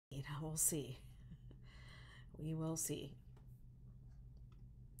we'll see. We will see.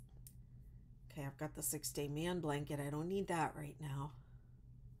 Okay, I've got the 6-day man blanket. I don't need that right now.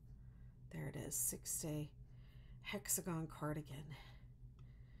 There it is, 6-day hexagon cardigan.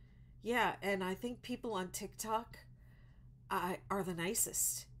 Yeah, and I think people on TikTok are the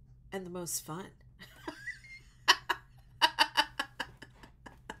nicest and the most fun.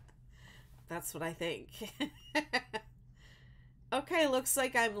 That's what I think. Okay, looks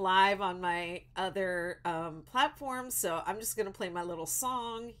like I'm live on my other platform, so I'm just going to play my little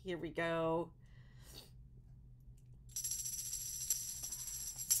song. Here we go.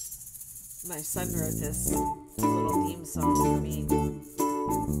 My son wrote this little theme song for me. Brings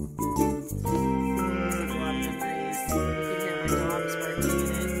up a lot of memories. You can hear my dogs barking in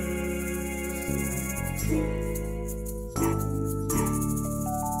it.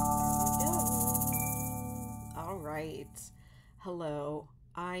 All right. Hello,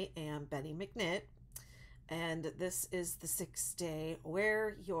 I am Betty McKnit, and this is the 6-day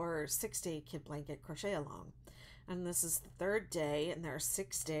Wear Your 6-Day Kid Blanket Crochet Along. And this is the 3rd day, and there are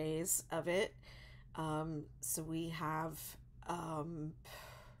 6 days of it. So we have,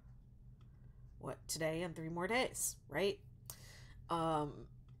 what, today and 3 more days, right? Okay,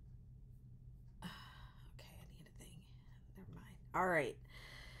 I need a thing. Never mind. All right.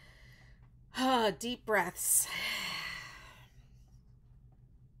 Deep breaths.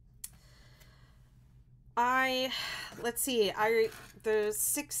 Let's see, the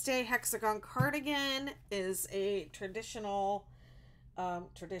 6-day hexagon cardigan is a traditional, I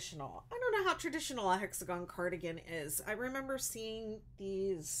don't know how traditional a hexagon cardigan is. I remember seeing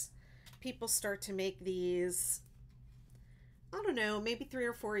these people start to make these, I don't know, maybe 3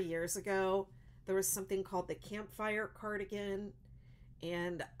 or 4 years ago. There was something called the campfire cardigan,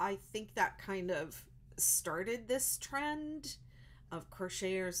 and I think that kind of started this trend of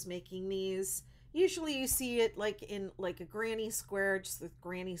crocheters making these. Usually you see it like in like a granny square, just with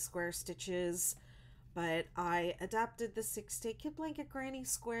granny square stitches, but I adapted the 6-day kid blanket granny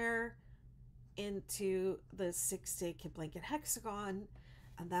square into the 6-day kid blanket hexagon,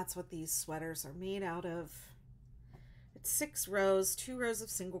 and that's what these sweaters are made out of. It's 6 rows, 2 rows of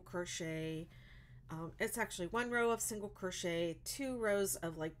single crochet. It's actually 1 row of single crochet, 2 rows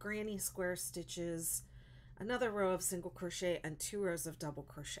of like granny square stitches, another row of single crochet, and 2 rows of double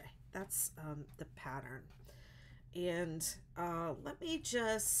crochet. That's the pattern. And let me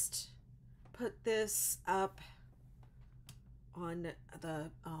just put this up on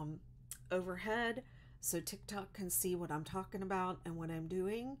the overhead so TikTok can see what I'm talking about and what I'm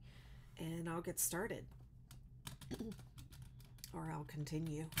doing, and I'll get started. Or I'll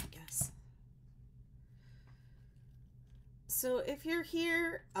continue, I guess. So if you're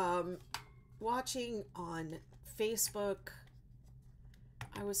here watching on Facebook,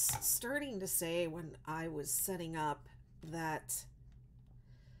 I was starting to say when I was setting up that,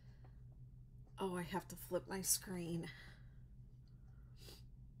 oh, I have to flip my screen.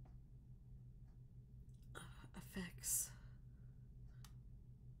 Effects.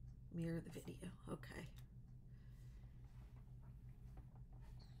 Mirror the video. Okay.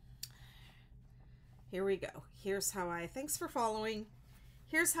 Here we go. Here's how thanks for following.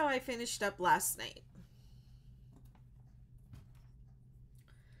 Here's how I finished up last night.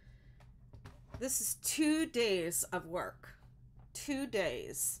 This is 2 days of work. 2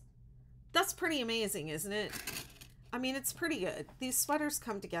 days. That's pretty amazing, isn't it? I mean, it's pretty good. These sweaters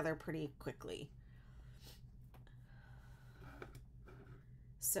come together pretty quickly.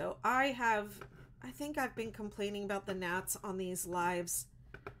 So I think I've been complaining about the gnats on these lives.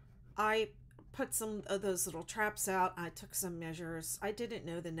 I put some of those little traps out. I took some measures. I didn't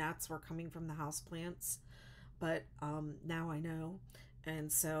know the gnats were coming from the houseplants, but now I know.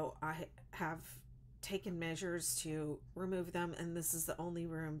 And so I have taken measures to remove them, and this is the only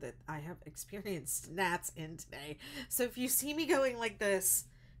room that I have experienced gnats in today. So if you see me going like this,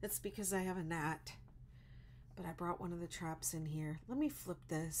 it's because I have a gnat. But I brought one of the traps in here. Let me flip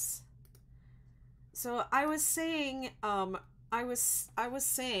this. So I was saying, I was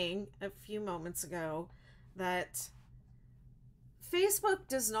saying a few moments ago that Facebook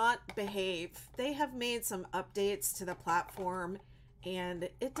does not behave. They have made some updates to the platform, and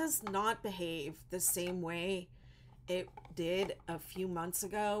it does not behave the same way it did a few months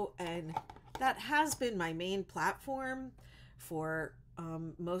ago. And that has been my main platform for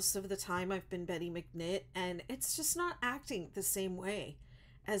most of the time I've been Betty McKnit, and it's just not acting the same way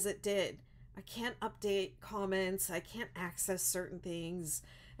as it did. I can't update comments. I can't access certain things.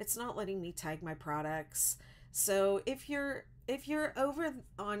 It's not letting me tag my products. So if you're over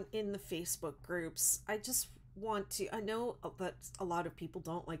in the Facebook groups, I just want to, I know that a lot of people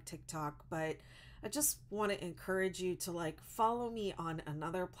don't like TikTok, but I just want to encourage you to like follow me on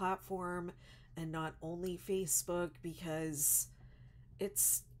another platform and not only Facebook, because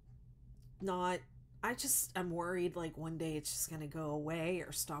it's not, I just, I'm worried like one day it's just going to go away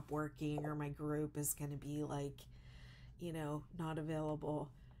or stop working, or my group is going to be like, not available.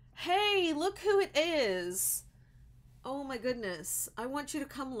 Hey, look who it is. Oh my goodness. I want you to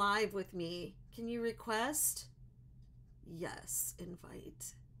come live with me. Can you request? Yes,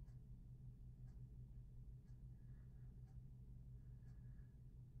 invite.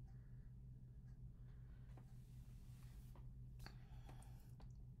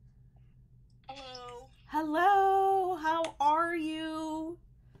 Hello. Hello, how are you?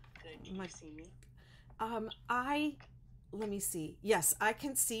 Good. Can you see me? I let me see. Yes, I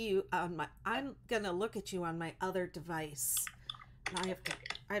can see you on my, I'm gonna look at you on my other device. And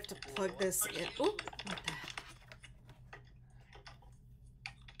I have to plug this in. Oh, what the heck?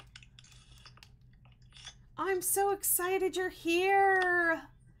 I'm so excited you're here.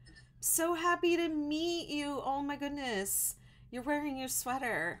 So happy to meet you. Oh my goodness. You're wearing your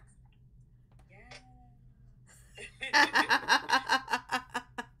sweater. Yeah. I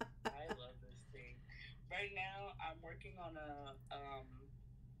love this thing. Right now, I'm working on a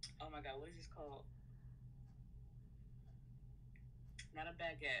Oh my God, what is this called? Not a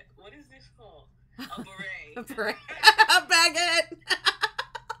baguette. What is this called? A A beret. beret. A baguette.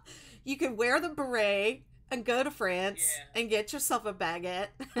 You can wear the beret and go to France Yeah. and get yourself a baguette.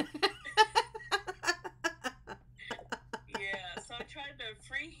 Yeah. So I tried to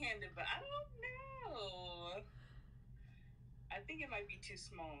freehand it, but I don't know. I think it might be too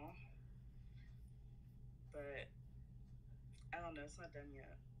small, but I don't know. It's not done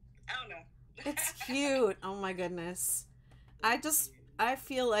yet. I don't know. It's cute. Oh my goodness. I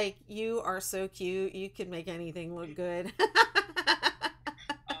feel like you are so cute. You can make anything look good.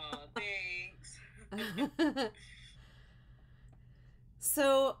 Oh, thanks.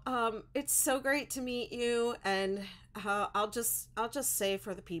 So, it's so great to meet you, and I'll just say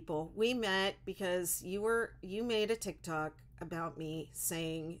for the people, we met because you made a TikTok about me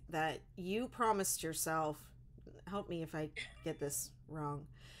saying that you promised yourself, help me if I get this wrong.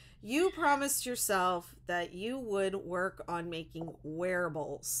 You promised yourself that you would work on making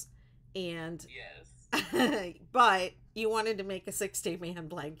wearables, and Yes. but you wanted to make a 6-day man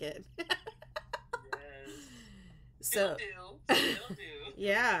blanket. Yes. Still So, do. Still do.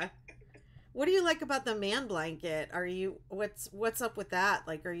 yeah. What do you like about the man blanket? Are you what's up with that?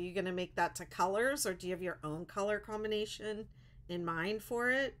 Like, are you gonna make that to colors, or do you have your own color combination in mind for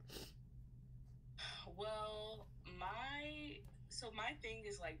it? Well, my thing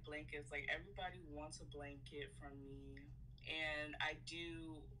is like blankets. Like everybody wants a blanket from me, and I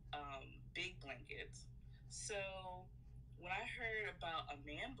do big blankets. So when I heard about a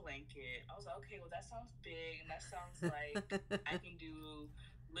man blanket, I was like, okay, well that sounds big, and that sounds like I can do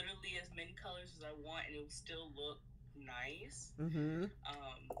literally as many colors as I want, and it will still look nice. Mm-hmm.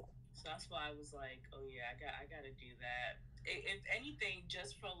 Um, so that's why I was like, oh yeah, I got to do that. If anything,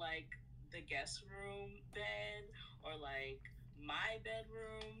 just for like the guest room bed or like my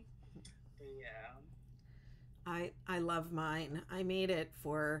bedroom. But yeah. I love mine. I made it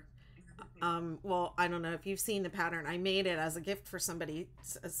for well, I don't know if you've seen the pattern. I made it as a gift for somebody,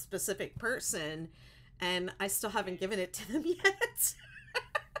 a specific person, and I still haven't given it to them yet.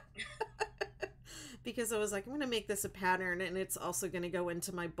 Because I was like, I'm going to make this a pattern and it's also going to go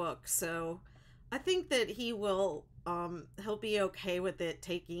into my book. So I think that he'll be okay with it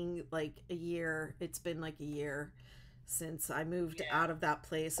taking like a year. It's been like a year since I moved Yeah. out of that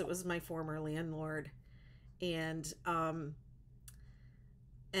place. It was my former landlord. And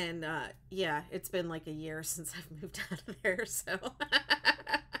yeah, it's been like a year since I've moved out of there. So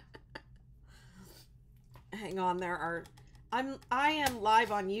hang on, I am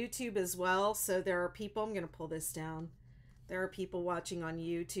live on YouTube as well, so there are people, I'm going to pull this down. There are people watching on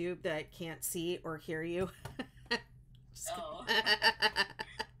YouTube that can't see or hear you. Oh.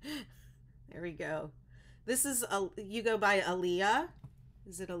 There we go. This is you go by Aaliyah.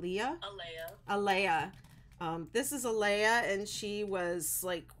 Is it Aaliyah? Alea. Alea. This is Alea, and she was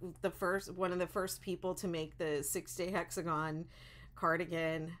like one of the first people to make the 6-day hexagon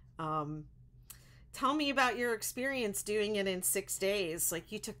cardigan. Tell me about your experience doing it in 6 days.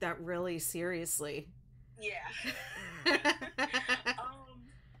 Like, you took that really seriously. Yeah.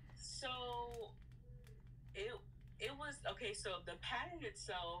 So it was okay. So the pattern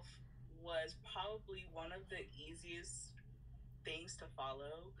itself was probably one of the easiest things to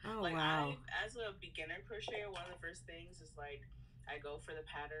follow. Oh, Like wow. as a beginner crocheter, one of the first things is like I go for the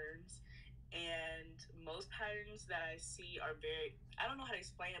patterns, and most patterns that I see are very, I don't know how to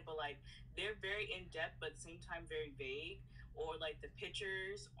explain it, but like they're very in depth but at the same time very vague, or like the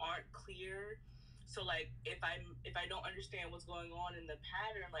pictures aren't clear. So like if I don't understand what's going on in the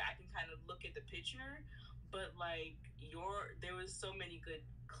pattern, like I can kind of look at the picture, but like your there was so many good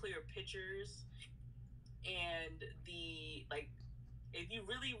clear pictures, and the like if you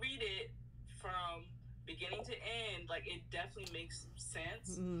really read it from beginning to end, like it definitely makes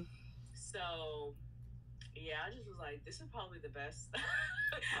sense. Mm. So yeah, I just was like, this is probably the best,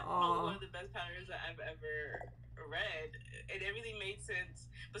 probably one Oh, of the best patterns that I've ever read, and everything made sense.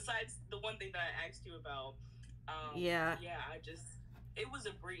 Besides the one thing that I asked you about, yeah. yeah, I just it was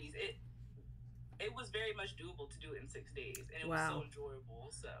a breeze. It was very much doable to do it in 6 days, and it was so Wow. enjoyable.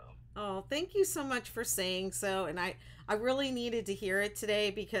 So Oh, thank you so much for saying so. And I really needed to hear it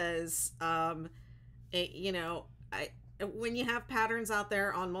today because, you know, when you have patterns out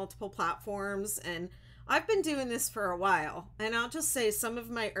there on multiple platforms, and I've been doing this for a while, and I'll just say some of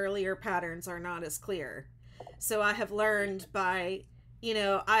my earlier patterns are not as clear. So I have learned by,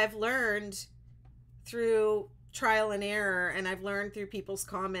 I've learned through trial and error, and I've learned through people's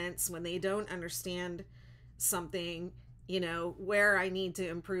comments when they don't understand something, where I need to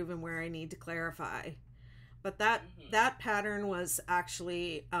improve and where I need to clarify. But that pattern was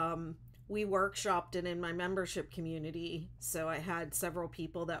actually, we workshopped it in my membership community, so I had several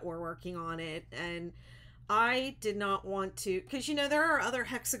people that were working on it, and I did not want to, because there are other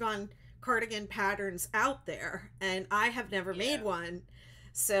hexagon cardigan patterns out there, and I have never made yeah, one.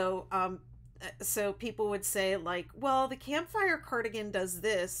 So people would say, like, well, the campfire cardigan does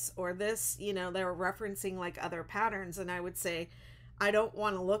this or this, they're referencing like other patterns, and I would say I don't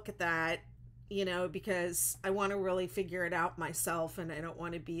want to look at that, because I want to really figure it out myself, and I don't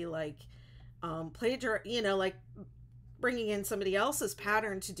want to be like plagiar, like bringing in somebody else's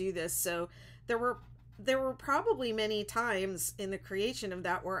pattern to do this. So there were probably many times in the creation of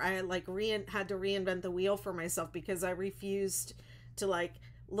that where I like had to reinvent the wheel for myself because I refused to like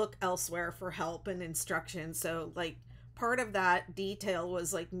look elsewhere for help and instruction. So like part of that detail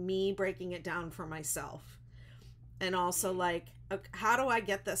was like me breaking it down for myself, and also like, how do I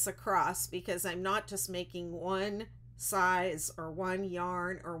get this across, because I'm not just making one size or one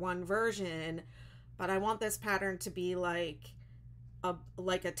yarn or one version, but I want this pattern to be like a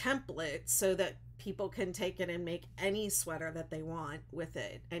template so that people can take it and make any sweater that they want with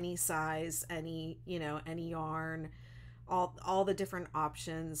it, any size, any yarn, all the different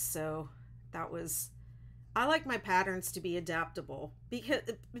options. So that was, I like my patterns to be adaptable,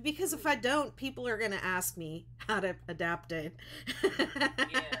 because if I don't, people are going to ask me how to adapt it.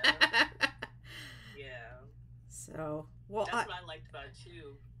 yeah, yeah. So, well, That's what I liked about it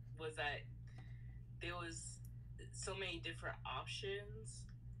too, was that there was so many different options,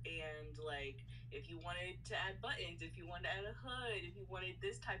 and like if you wanted to add buttons, if you wanted to add a hood, if you wanted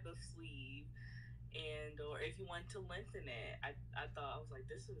this type of sleeve, and or if you wanted to lengthen it, I thought, I was like,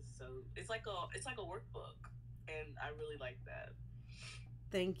 this is so, it's like a workbook, and I really like that.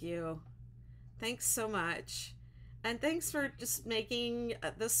 thank you. Thanks so much. And thanks for just making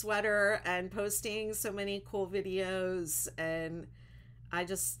the sweater and posting so many cool videos. And I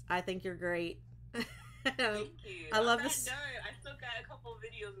think you're great. Thank you. I I'm love not this. done. I still got a couple of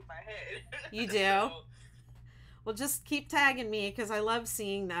videos in my head. You do? So Well, just keep tagging me because I love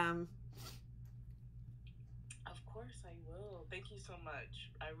seeing them. of course I will. Thank you so much.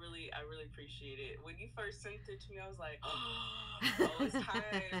 I really appreciate it. When you first sent it to me, I was like, oh, it's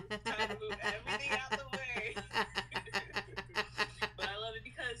time. Time to move everything out the way. But I love it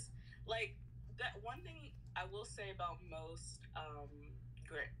because, like, that one thing I will say about most,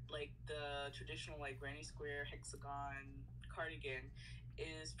 like the traditional like granny square hexagon cardigan,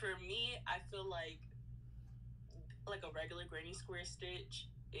 is for me, I feel like a regular granny square stitch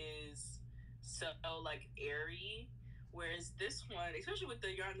is so like airy, whereas this one, especially with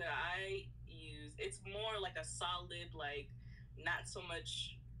the yarn that I use, it's more like a solid, like not so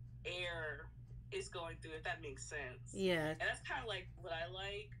much air is going through, if that makes sense. Yeah, And that's kind of like what I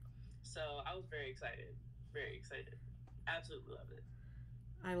like. So I was very excited, very excited. Absolutely love it.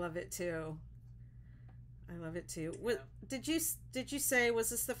 I love it too. I love it too. What Yeah. did you say, was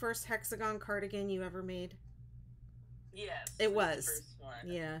this the first hexagon cardigan you ever made? Yes, It this is the was. first one.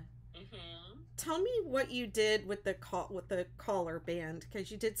 Yeah. Mm-hmm. Tell me what you did with the collar band, because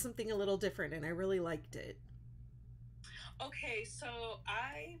you did something a little different and I really liked it. Okay, so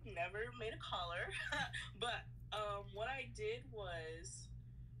I never made a collar, but what I did was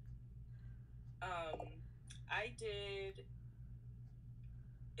um, I did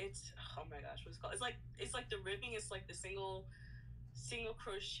it's, oh my gosh, what's it called? It's like the ribbing. It's like the single. single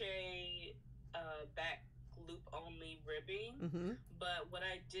crochet back loop only ribbing. Mm-hmm. But what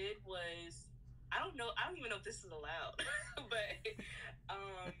I did was, I don't even know if this is allowed, but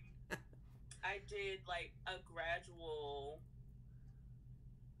um, I did like a gradual.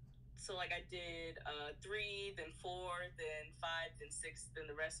 So like I did 3, then 4, then 5, then 6, then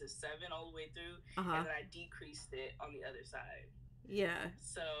the rest is 7 all the way through, Uh-huh. and then I decreased it on the other side. Yeah.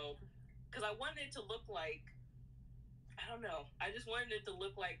 So, because I wanted it to look like, I don't know, I just wanted it to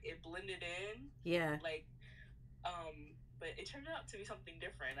look like it blended in, Yeah. like, but it turned out to be something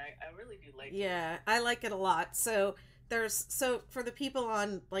different. I really do like it. Yeah, I like it a lot. So for the people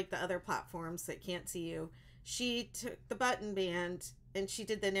on like the other platforms that can't see you, she took the button band and she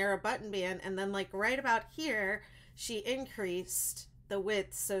did the narrow button band, and then like right about here she increased the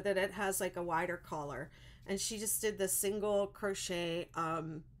width so that it has like a wider collar, and she just did the single crochet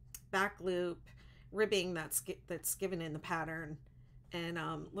back loop ribbing that's given in the pattern, and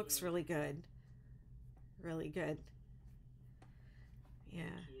looks really good. Really good. Yeah.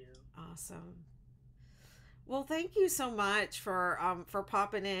 Thank you. Awesome. Well, thank you so much for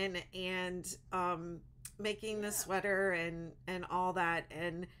popping in and making the sweater and all that.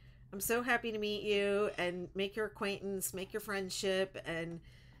 And I'm so happy to meet you and make your acquaintance, make your friendship, and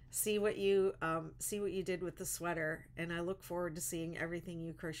see what you did with the sweater. And I look forward to seeing everything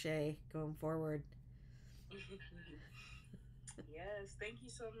you crochet going forward. Yes, thank you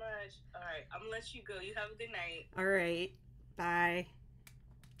so much. All right, I'm gonna let you go. You have a good night. All right. Bye.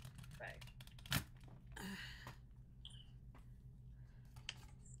 Bye.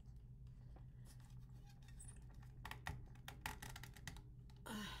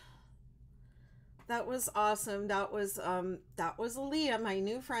 That was awesome. That was Aaliyah, my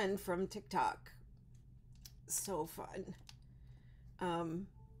new friend from TikTok. So fun. Um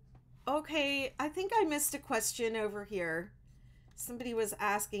okay, I think I missed a question over here. Somebody was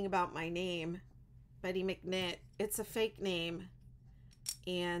asking about my name, Betty McKnit. It's a fake name.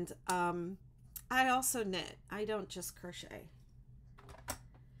 And I also knit. I don't just crochet.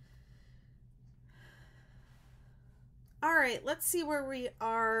 All right, let's see where we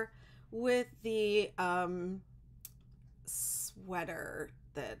are with the sweater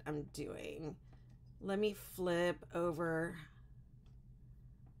that I'm doing. Let me flip over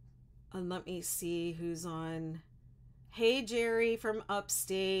and let me see who's on. Hey, Jerry from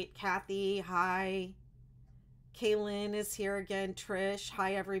upstate. Kathy, hi. Kaylin is here again. Trish,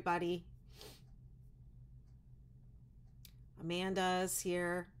 hi, everybody. Amanda's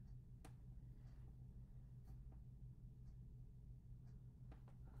here.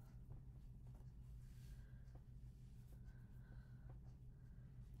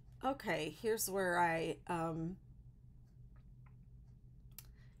 Okay, here's where I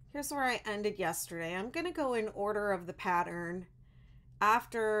ended yesterday. I'm gonna go in order of the pattern.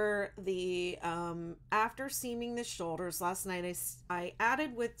 After the after seaming the shoulders last night, I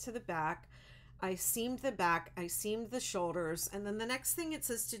added width to the back, I seamed the back, I seamed the shoulders, and then the next thing it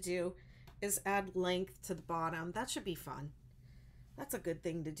says to do is add length to the bottom. That should be fun. That's a good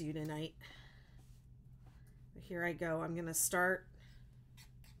thing to do tonight. Here I go. I'm gonna start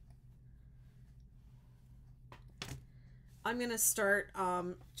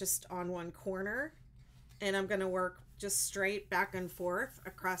just on one corner, and I'm gonna work just straight back and forth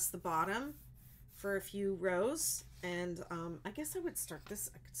across the bottom for a few rows. And I guess I could start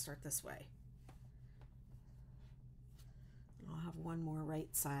this way. I'll have one more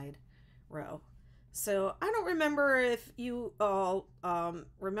right side row. So I don't remember if you all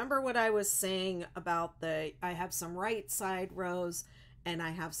remember what I was saying about I have some right side rows and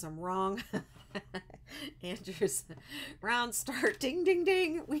I have some wrong. Andrew's round start, ding ding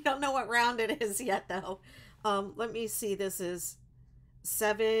ding. We don't know what round it is yet though. Let me see. This is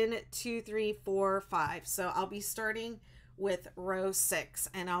 7, 2, 3, 4, 5. So I'll be starting with row 6,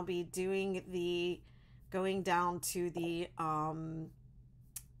 and I'll be doing going down to the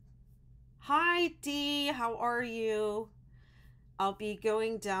hi Dee, how are you? I'll be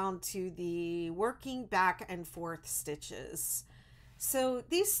going down to the working back and forth stitches. So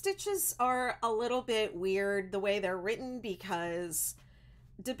these stitches are a little bit weird the way they're written, because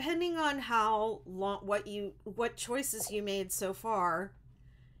depending on how long, what choices you made so far,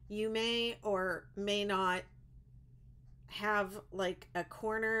 you may or may not have like a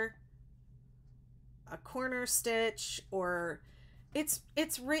corner stitch, or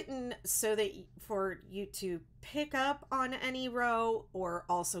it's written so that for you to pick up on any row or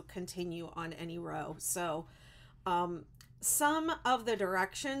also continue on any row. So some of the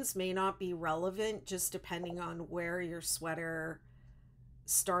directions may not be relevant, just depending on where your sweater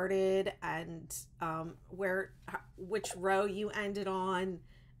started and which row you ended on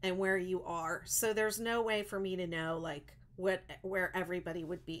and where you are. So there's no way for me to know like where everybody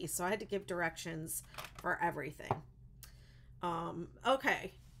would be. So I had to give directions for everything.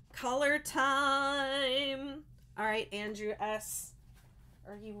 Okay, color time. All right, Andrew S.,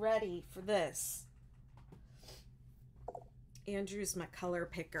 are you ready for this? Andrew's my color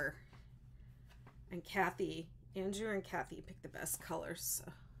picker. And Kathy, Andrew and Kathy pick the best colors.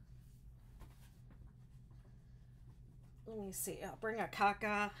 So. Let me see. I'll bring a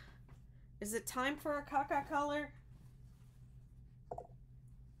caca. Is it time for a caca color?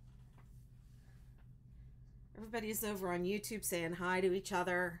 Everybody's over on YouTube saying hi to each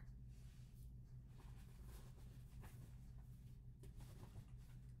other.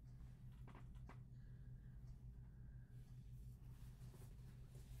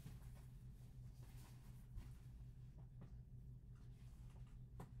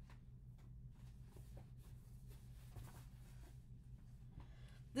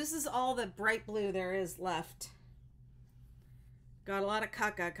 This is all the bright blue there is left. Got a lot of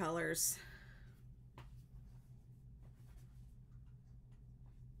caca colors.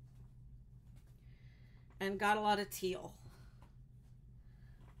 And got a lot of teal.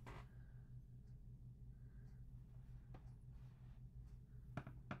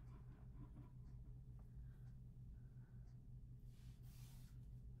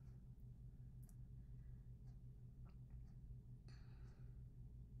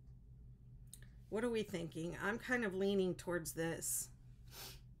 What are we thinking? I'm kind of leaning towards this.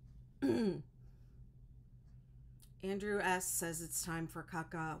 Andrew S. says it's time for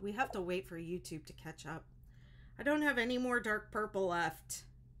caca. We have to wait for YouTube to catch up. I don't have any more dark purple left.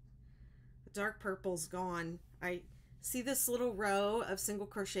 The dark purple's gone. I see this little row of single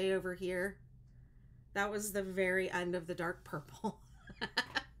crochet over here. That was the very end of the dark purple.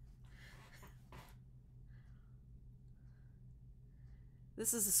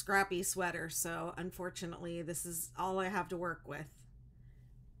 This is a scrappy sweater, so unfortunately this is all I have to work with.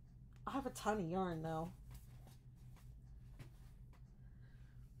 I have a ton of yarn though.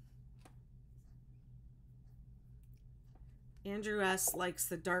 Andrew S. likes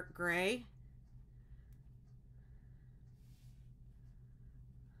the dark gray.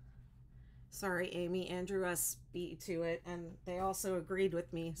 Sorry, Amy. Andrew S. beat to it, and they also agreed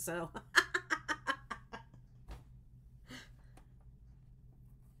with me, so...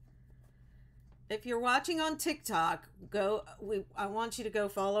 If you're watching on TikTok, I want you to go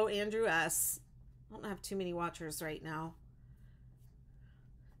follow Andrew S. I don't have too many watchers right now.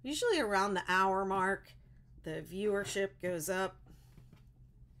 Usually around the hour mark, the viewership goes up.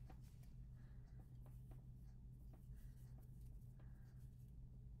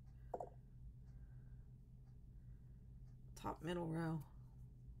 Top middle row.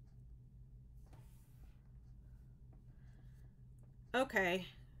 Okay.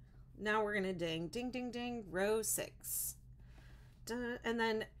 Now we're gonna ding, ding, ding, ding, row 6. Duh, and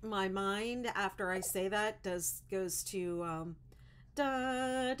then my mind, after I say that, goes to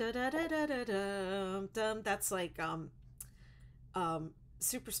da da da da da da dum dum. That's like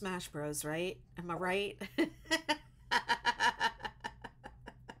Super Smash Bros, right? Am I right?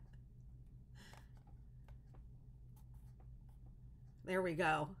 There we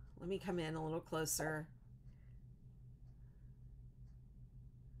go. Let me come in a little closer.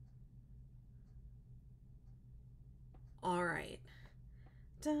 All right.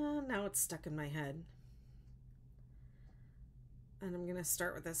 Done. Now it's stuck in my head. And I'm going to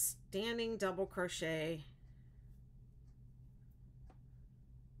start with a standing double crochet.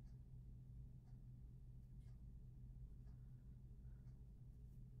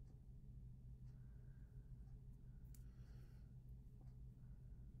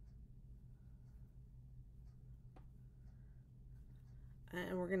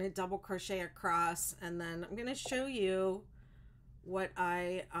 And we're going to double crochet across, and then I'm going to show you what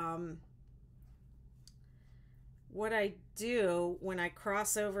I do when I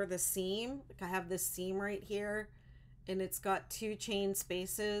cross over the seam. Like I have this seam right here, and it's got 2 chain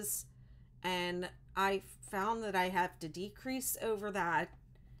spaces, and I found that I have to decrease over that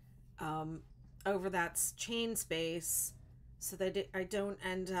chain space so that I don't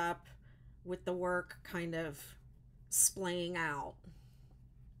end up with the work kind of splaying out.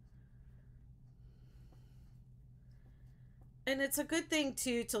 And it's a good thing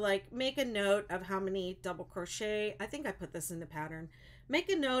too to like make a note of how many double crochet. I think I put this in the pattern.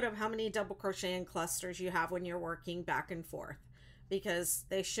 Make a note of how many double crochet and clusters you have when you're working back and forth, because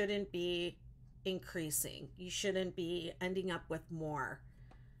they shouldn't be increasing. You shouldn't be ending up with more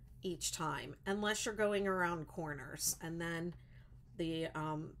each time unless you're going around corners, and then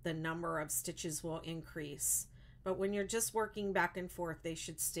the number of stitches will increase. But when you're just working back and forth, they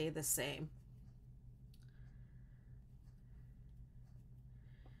should stay the same.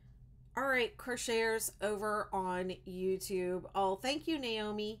 All right, crocheters over on YouTube. Oh, thank you,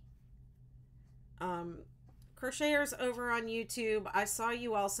 Naomi. Crocheters over on YouTube. I saw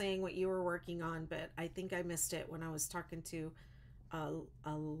you all saying what you were working on, but I think I missed it when I was talking to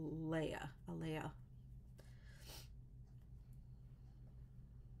Alea.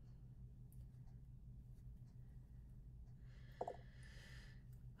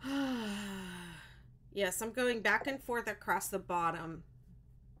 Yes, I'm going back and forth across the bottom.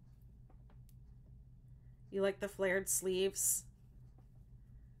 You like the flared sleeves?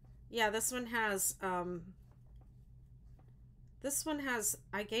 Yeah, this one has,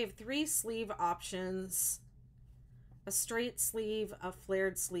 I gave 3 sleeve options, a straight sleeve, a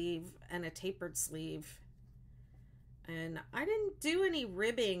flared sleeve, and a tapered sleeve. And I didn't do any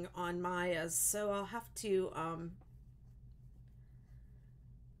ribbing on Maya's, so I'll have to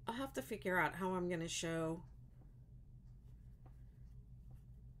figure out how I'm going to show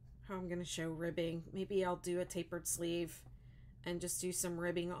ribbing. Maybe I'll do a tapered sleeve and just do some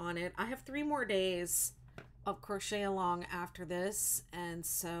ribbing on it. I have 3 more days of crochet along after this, and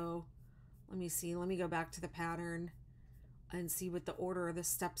so let me see. Let me go back to the pattern and see what the order of the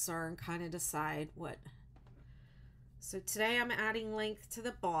steps are and kind of decide what. So today I'm adding length to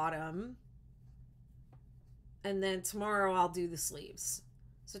the bottom, and then tomorrow I'll do the sleeves.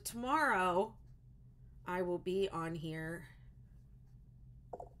 So tomorrow I will be on here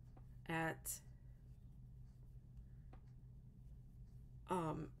at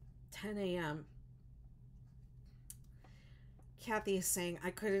 10 a.m. Kathy is saying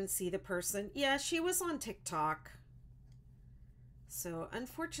I couldn't see the person. Yeah, she was on TikTok. So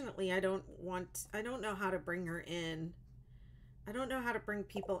unfortunately, I don't know how to bring her in. I don't know how to bring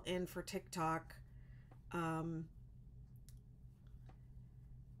people in for TikTok.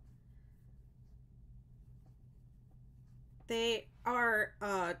 They are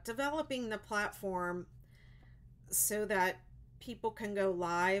developing the platform so that people can go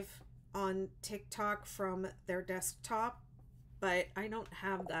live on TikTok from their desktop, but I don't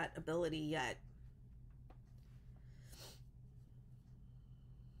have that ability yet.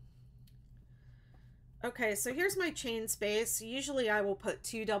 Okay, so here's my chain space. Usually I will put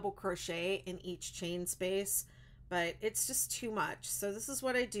 2 double crochet in each chain space, but it's just too much. So this is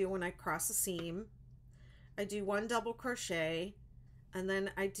what I do when I cross a seam. I do 1 double crochet, and then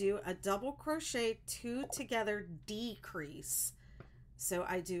I do a double crochet 2 together decrease. So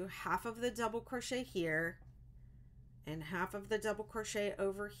I do half of the double crochet here and half of the double crochet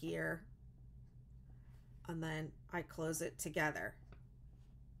over here, and then I close it together.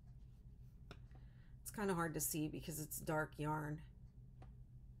 It's kind of hard to see because it's dark yarn.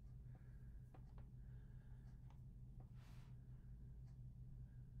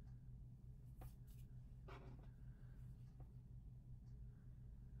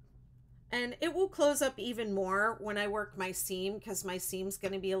 And it will close up even more when I work my seam, because my seam's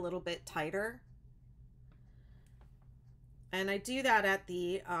going to be a little bit tighter. And I do that at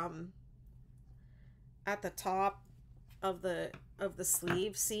the top of the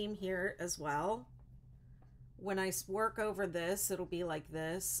sleeve seam here as well. When I work over this, it'll be like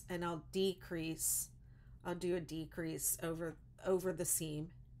this, and I'll decrease. I'll do a decrease over the seam.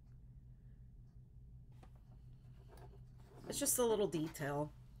 It's just a little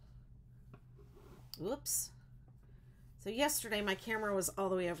detail. Whoops. So yesterday my camera was all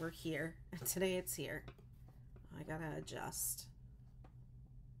the way over here, and today it's here. I gotta adjust.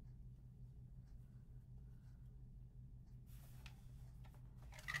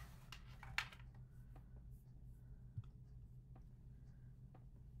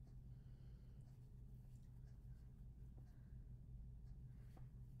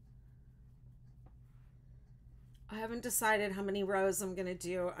 I haven't decided how many rows I'm gonna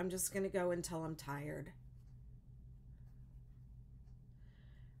do. I'm just gonna go until I'm tired.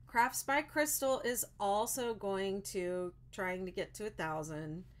 Crafts by Crystal is also trying to get to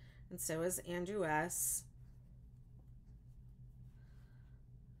 1,000, and so is Andrew S.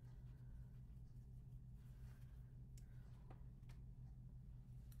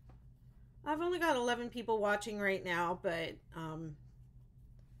 I've only got 11 people watching right now, but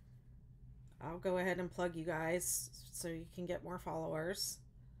I'll go ahead and plug you guys so you can get more followers.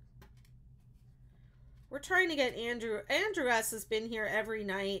 We're trying to get Andrew. Andrew S has been here every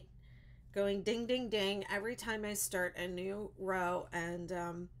night going ding, ding, ding every time I start a new row,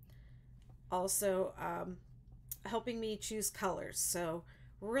 and also helping me choose colors. So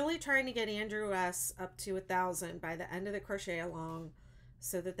Really trying to get Andrew S up to 1,000 by the end of the crochet along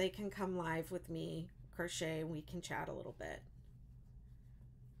so that they can come live with me crochet and we can chat a little bit.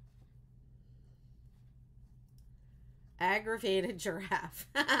 Aggravated giraffe.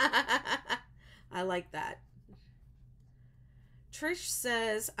 I like that. Trish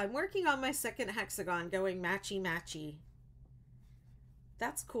says, I'm working on my second hexagon going matchy matchy.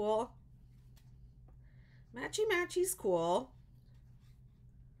 That's cool. Matchy matchy's cool.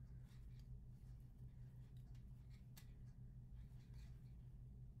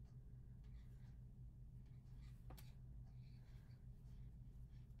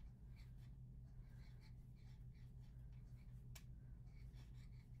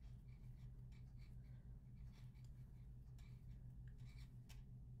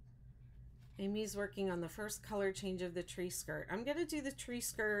 Amy's working on the first color change of the tree skirt. I'm going to do the tree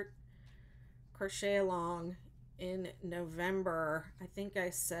skirt crochet along in November. I think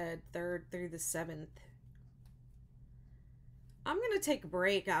I said 3rd through the 7th. I'm going to take a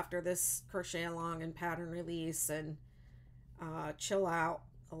break after this crochet along and pattern release and chill out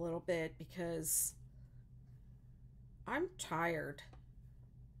a little bit because I'm tired.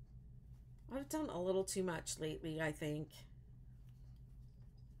 I've done a little too much lately, I think.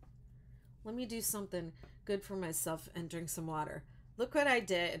 Let me do something good for myself and drink some water. Look what I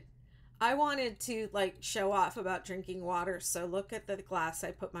did. I wanted to like show off about drinking water, so look at the glass I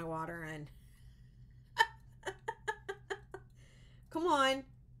put my water in. Come on.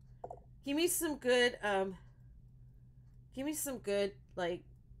 Give me some good, like,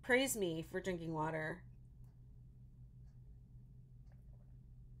 praise me for drinking water.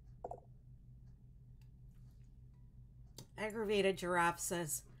 Aggravated giraffe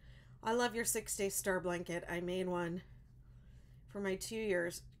says, I love your 6-day star blanket. I made one for my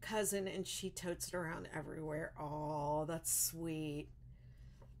 2-year cousin and she totes it around everywhere. Oh, that's sweet.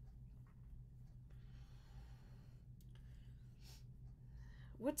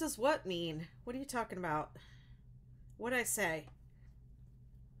 What does what mean? What are you talking about? What'd I say?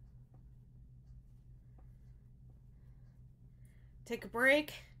 Take a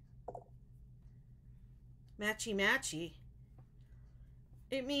break? Matchy matchy.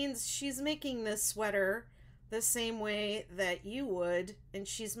 It means she's making this sweater the same way that you would, and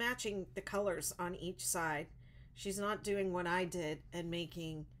she's matching the colors on each side. She's not doing what I did and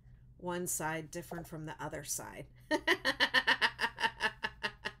making one side different from the other side.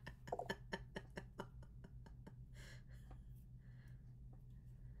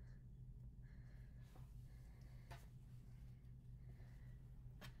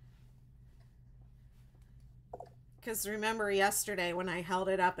 Because remember yesterday when I held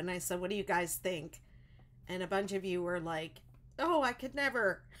it up and I said, what do you guys think? And a bunch of you were like, oh, I could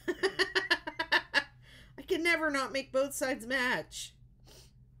never. I could never not make both sides match.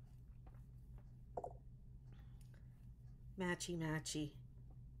 Matchy matchy.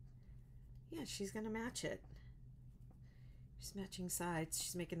 Yeah, she's going to match it. She's matching sides.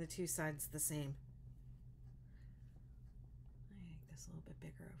 She's making the two sides the same. I make this a little bit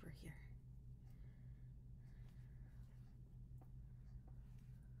bigger over here.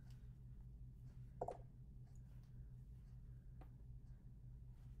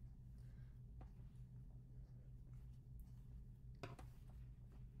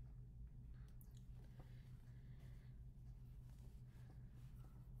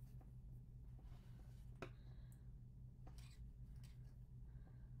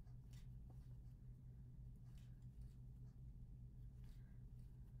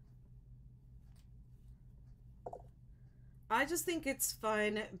 I just think it's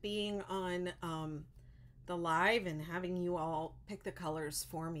fun being on the live and having you all pick the colors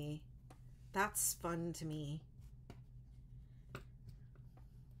for me. That's fun to me.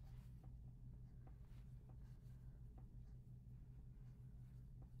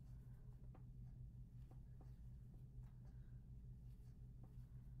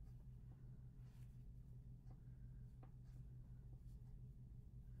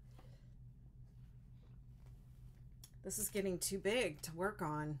 This is getting too big to work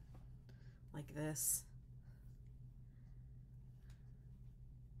on like this.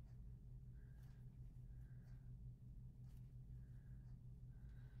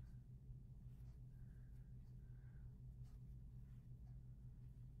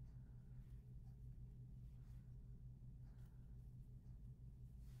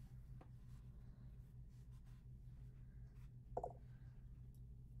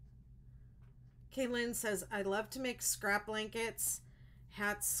 Kaylin says, I love to make scrap blankets,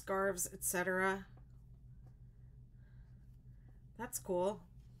 hats, scarves, etc. That's cool.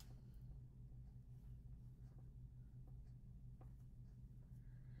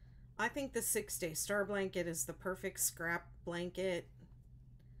 I think the 6-day star blanket is the perfect scrap blanket.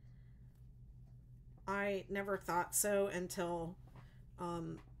 I never thought so until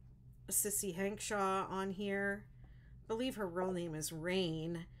Sissy Hankshaw on here. I believe her real name is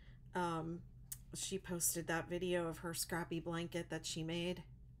Rain. She posted that video of her scrappy blanket that she made.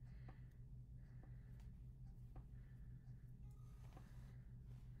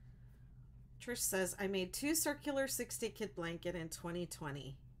 Trish says, I made 2 circular 6-day kid blanket in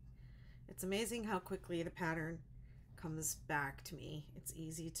 2020. It's amazing how quickly the pattern comes back to me. It's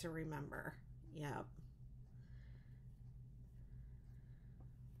easy to remember. Yep.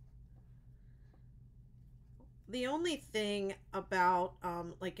 The only thing about,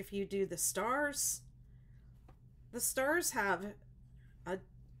 like if you do the stars have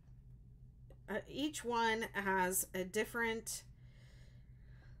each one has a different,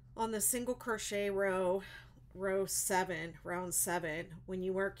 on the single crochet row, round 7, when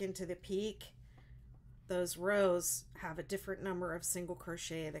you work into the peak, those rows have a different number of single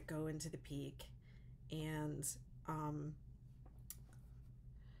crochet that go into the peak. And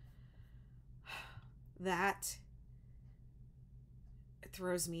that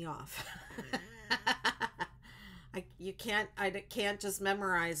throws me off. I can't just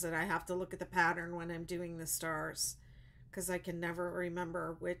memorize it. I have to look at the pattern when I'm doing the stars, because I can never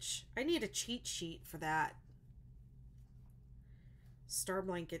remember which. I need a cheat sheet for that. Star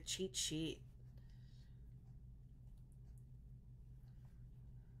blanket cheat sheet.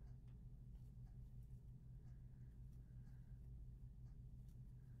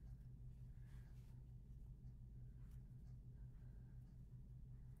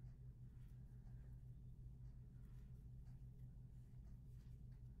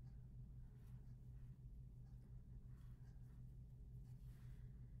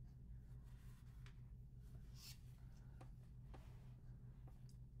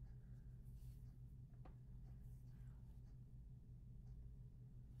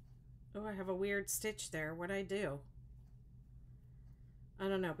 Oh, I have a weird stitch there. What'd I do? I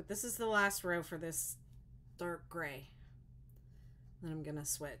don't know, but this is the last row for this dark gray. Then I'm gonna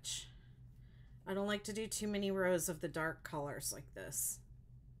switch. I don't like to do too many rows of the dark colors like this.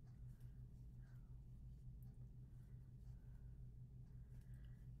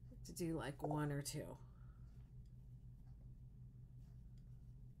 I have to do like 1 or 2.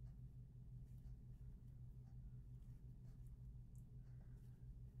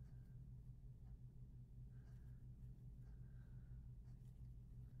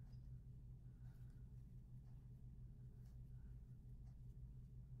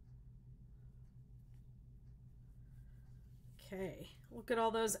 Okay, look at all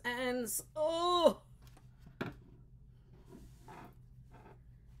those ends. Oh!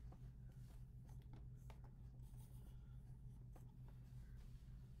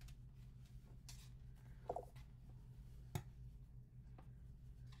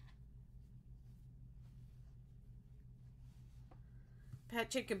 Pat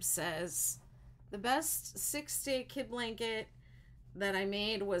Jacob says, the best 6-day kid blanket that I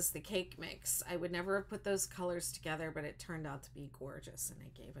made was the cake mix. I would never have put those colors together, but it turned out to be gorgeous and I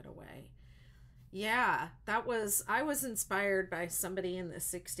gave it away. Yeah, I was inspired by somebody in the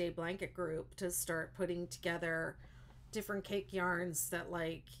 6-day blanket group to start putting together different cake yarns that,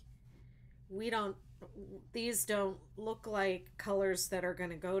 like, these don't look like colors that are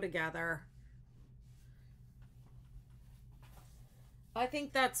going to go together. I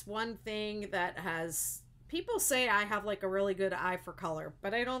think that's one thing that people say I have like a really good eye for color,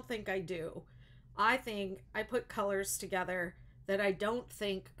 but I don't think I do. I think I put colors together that I don't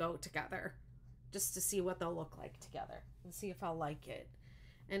think go together, just to see what they'll look like together and see if I'll like it.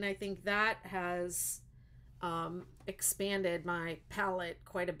 And I think that has expanded my palette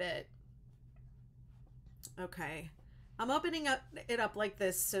quite a bit. Okay, I'm opening it up like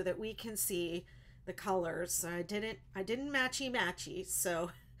this so that we can see the colors. I didn't matchy,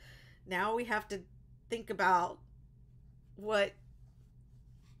 so now we have to think about what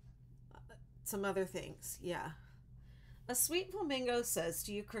some other things. Yeah. A Sweet Flamingo says,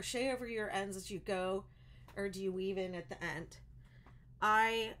 do you crochet over your ends as you go, or do you weave in at the end?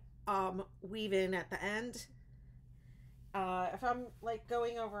 I weave in at the end. If I'm like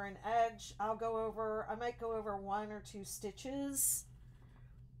going over an edge, I might go over 1 or 2 stitches.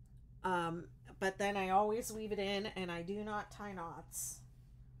 But then I always weave it in, and I do not tie knots.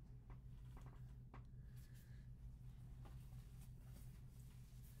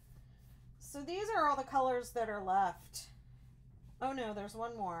 So these are all the colors that are left. Oh no, there's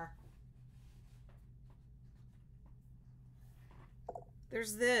one more.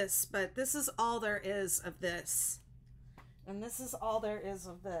 There's this, but this is all there is of this. And this is all there is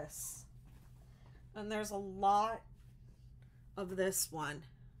of this. And there's a lot of this one.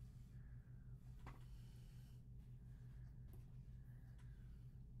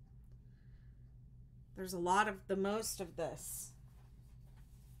 There's a lot of the most of this.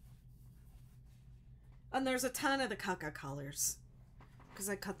 And there's a ton of the Kaka colors because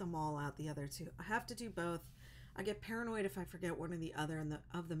I cut them all out, the other two. I have to do both. I get paranoid if I forget one or the other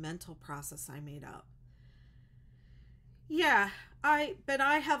of the mental process I made up. Yeah, but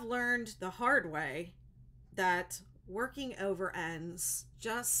I have learned the hard way that working over ends,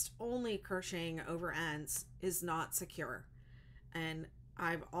 just only crocheting over ends, is not secure. And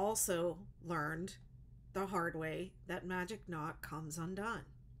I've also learned the hard way that magic knot comes undone.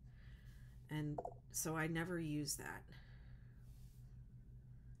 And so I never use that.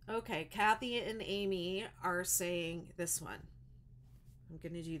 Okay, Kathy and Amy are saying this one. I'm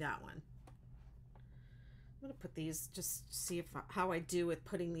going to do that one. I'm going to put these, just see how I do with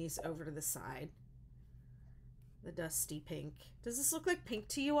putting these over to the side. The dusty pink. Does this look like pink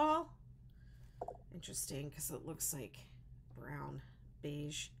to you all? Interesting, because it looks like brown,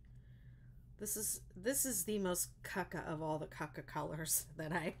 beige. This is the most Kaka of all the Kaka colors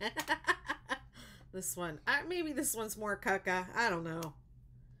that I this one. Maybe this one's more Kaka. I don't know.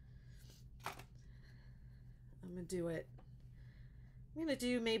 I'm going to do it. I'm going to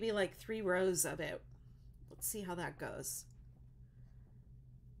do maybe like 3 rows of it. Let's see how that goes.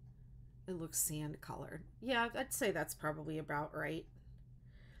 It looks sand colored. Yeah, I'd say that's probably about right.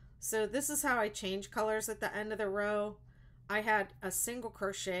 So this is how I change colors at the end of the row. I had a single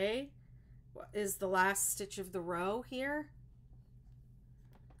crochet is the last stitch of the row here.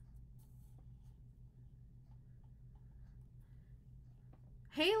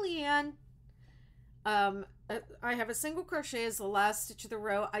 Hey, Leanne. I have a single crochet as the last stitch of the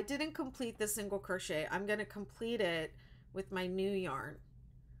row. I didn't complete the single crochet. I'm going to complete it with my new yarn.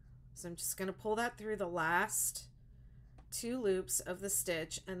 So I'm just going to pull that through the last 2 loops of the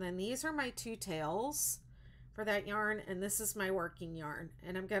stitch, and then these are my 2 tails for that yarn, and this is my working yarn.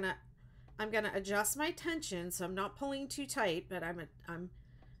 And I'm gonna adjust my tension, so I'm not pulling too tight, but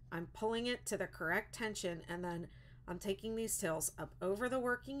I'm pulling it to the correct tension, and then I'm taking these tails up over the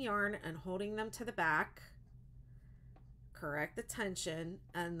working yarn and holding them to the back, correct the tension,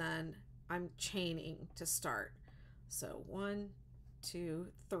 and then I'm chaining to start. So 1, 2,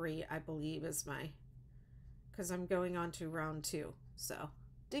 3, I believe is my, because I'm going on to round 2. So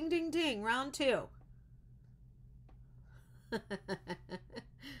ding, ding, ding, round 2.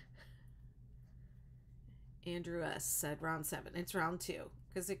 Andrew S. said round 7. It's round 2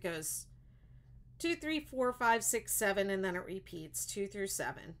 because it goes 2, 3, 4, 5, 6, 7, and then it repeats 2 through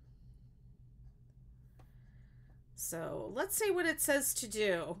 7. So let's see what it says to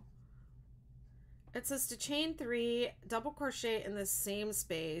do. It says to chain 3, double crochet in the same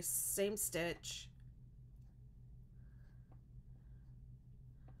space, same stitch.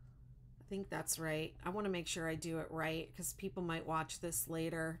 I think that's right. I want to make sure I do it right because people might watch this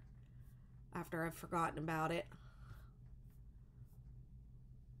later after I've forgotten about it.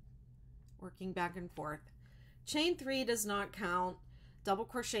 Working back and forth. Chain 3 does not count. Double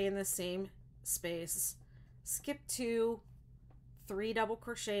crochet in the same space. Skip 2, 3 double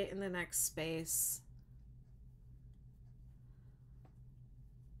crochet in the next space.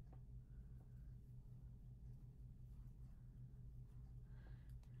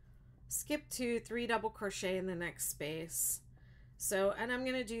 Skip 2, 3 double crochet in the next space. So, and I'm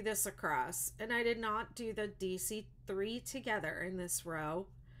going to do this across. And I did not do the DC3 together in this row.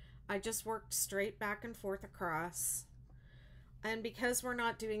 I just worked straight back and forth across. And because we're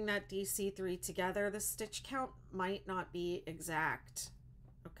not doing that DC3 together, the stitch count might not be exact.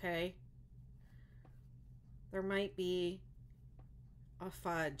 Okay? There might be a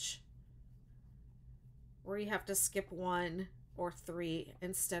fudge where you have to skip 1 or 3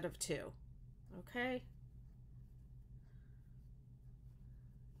 instead of 2. Okay?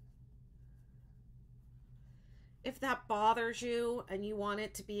 If that bothers you and you want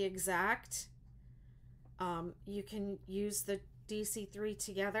it to be exact, you can use the DC3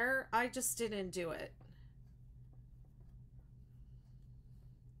 together. I just didn't do it.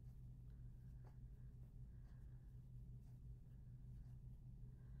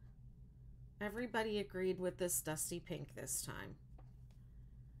 Everybody agreed with this dusty pink this time.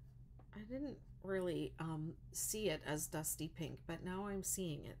 I didn't really see it as dusty pink, but now I'm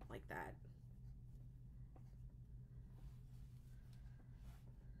seeing it like that.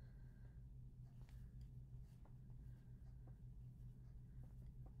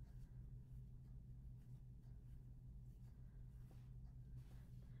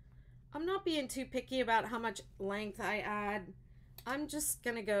 I'm not being too picky about how much length I add. I'm just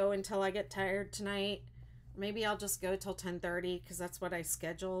gonna go until I get tired tonight. Maybe I'll just go till 10:30 because that's what I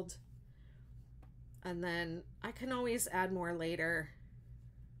scheduled. And then I can always add more later.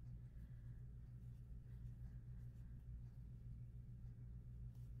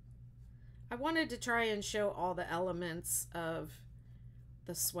 I wanted to try and show all the elements of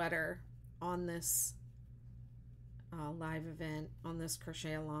the sweater on this live event, on this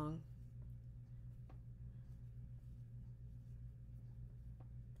crochet along.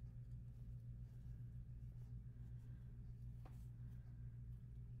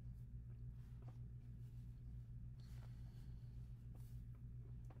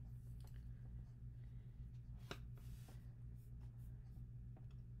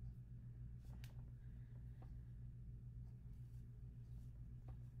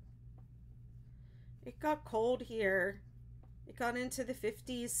 It got cold here. It got into the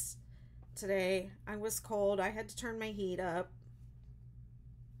 50s today. I was cold. I had to turn my heat up.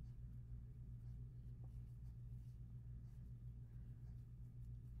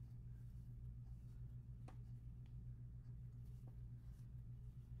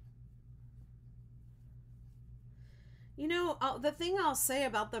 You know, the thing I'll say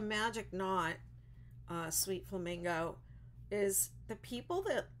about the magic knot, Sweet Flamingo, is the people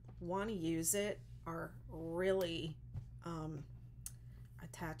that want to use it are really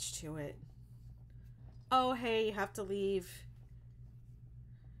attached to it. Oh, hey, you have to leave.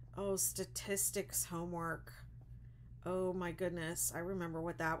 Oh, statistics homework. Oh my goodness, I remember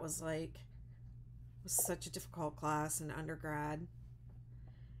what that was like. It was such a difficult class in undergrad.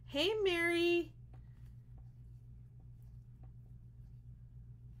 Hey, Mary.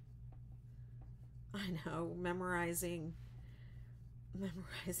 I know, memorizing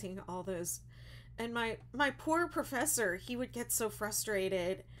all those. And my poor professor, he would get so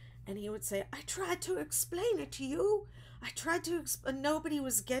frustrated and he would say, I tried to explain it to you. I tried to explain, nobody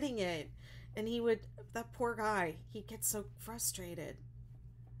was getting it. And he would, that poor guy, he'd get so frustrated.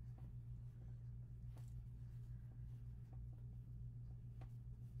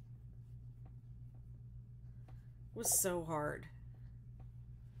 It was so hard.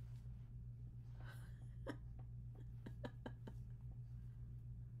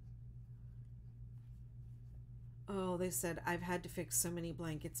 Oh, they said, I've had to fix so many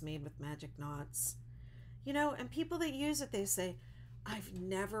blankets made with magic knots. You know, and people that use it, they say, I've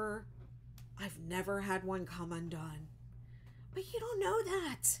never had one come undone. But you don't know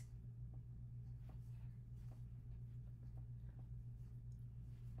that.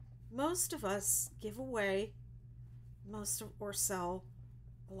 Most of us give away or sell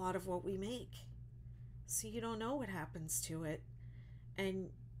a lot of what we make. So you don't know what happens to it.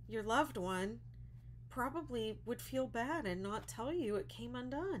 And your loved one probably would feel bad and not tell you it came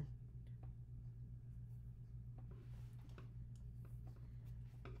undone.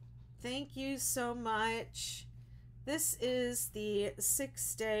 Thank you so much. This is the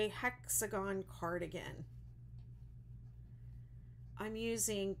 6-day hexagon cardigan. I'm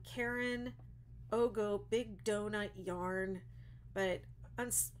using Karen Ogo Big Donut yarn, but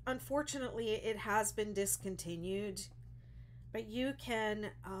unfortunately it has been discontinued. But you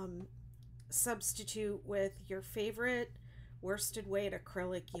can substitute with your favorite worsted weight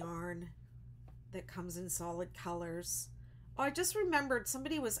acrylic yarn that comes in solid colors. Oh, I just remembered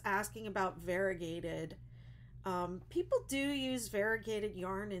somebody was asking about variegated. People do use variegated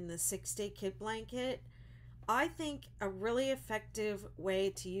yarn in the 6-day kit blanket. I think a really effective way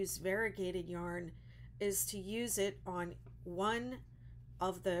to use variegated yarn is to use it on one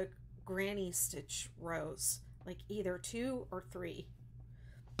of the granny stitch rows, like either 2 or 3,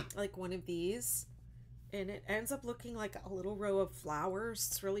 like one of these, and it ends up looking like a little row of flowers.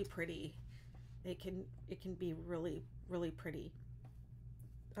 It's really pretty. It can be really, really pretty.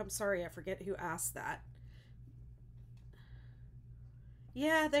 I'm sorry, I forget who asked that.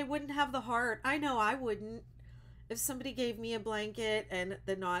 Yeah, they wouldn't have the heart. I know I wouldn't. If somebody gave me a blanket and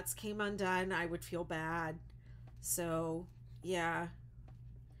the knots came undone, I would feel bad. So, yeah.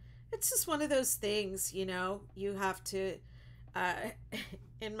 It's just one of those things, you know, you have to,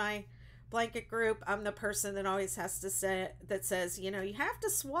 in my blanket group, I'm the person that always has to say, that says, you know, you have to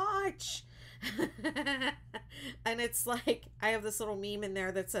swatch. And it's like, I have this little meme in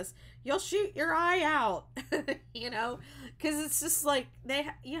there that says, you'll shoot your eye out, you know, because it's just like,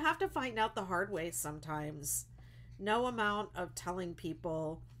 you have to find out the hard way sometimes. No amount of telling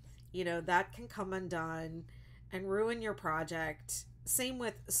people, you know, that can come undone and ruin your project. Same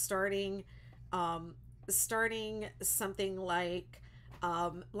with starting something like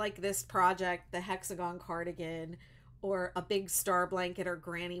this project, the hexagon cardigan, or a big star blanket or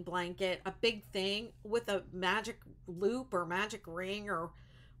granny blanket, a big thing with a magic loop or magic ring or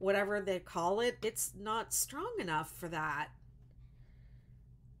whatever they call it, it's not strong enough for that.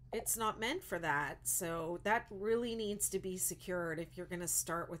 It's not meant for that. So that really needs to be secured if you're going to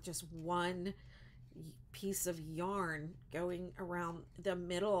start with just one piece of yarn going around the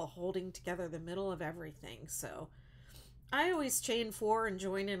middle, holding together the middle of everything. So I always chain 4 and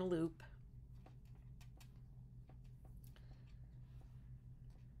join in a loop.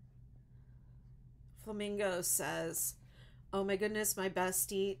 Flamingo says, oh my goodness, my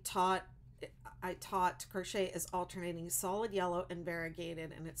bestie I taught crochet is alternating solid yellow and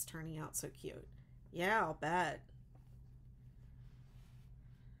variegated, and it's turning out so cute. Yeah, I'll bet.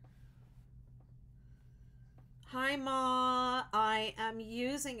 Hi, Ma. I am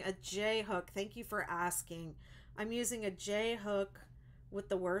using a J hook. Thank you for asking. I'm using a J hook with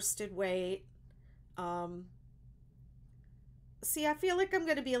the worsted weight. See, I feel like I'm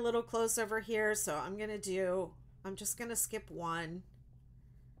going to be a little close over here, so I'm just going to skip one.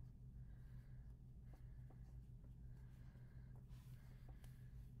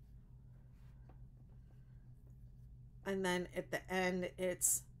 And then at the end,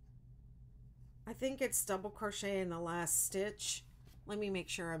 I think it's double crochet in the last stitch. Let me make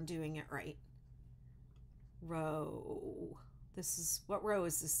sure I'm doing it right. Row. What row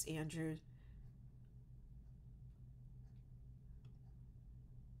is this, Andrew?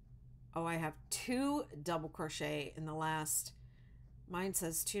 Oh, I have 2 double crochet in the last, mine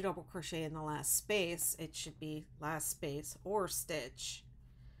says 2 double crochet in the last space. It should be last space or stitch.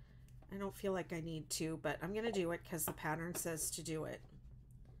 I don't feel like I need to, but I'm going to do it because the pattern says to do it.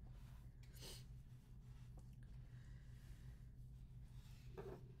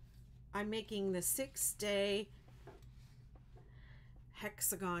 I'm making the 6-day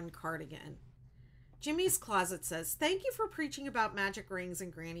hexagon cardigan. Jimmy's Closet says, thank you for preaching about magic rings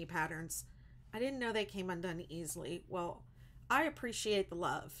and granny patterns. I didn't know they came undone easily. Well, I appreciate the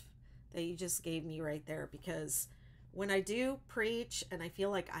love that you just gave me right there, because when I do preach and I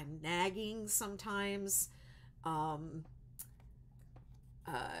feel like I'm nagging sometimes, in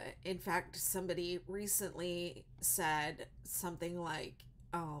fact, somebody recently said something like,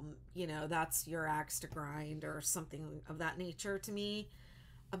 that's your axe to grind or something of that nature to me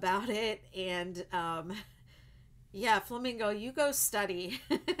about it. And yeah, Flamingo, you go study.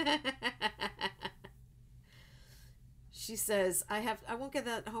 She says, I won't get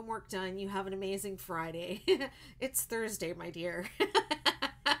that homework done. You have an amazing Friday. It's Thursday, my dear.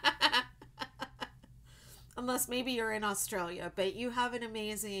 Unless maybe you're in Australia, but you have an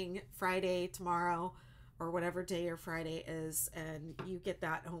amazing Friday tomorrow, or whatever day your Friday is, and you get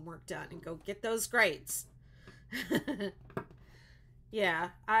that homework done and go get those grades. Yeah,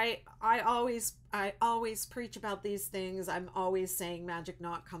 I always preach about these things. I'm always saying magic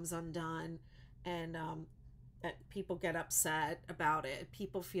knot comes undone, and people get upset about it.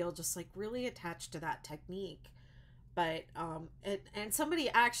 People feel just like really attached to that technique. But and somebody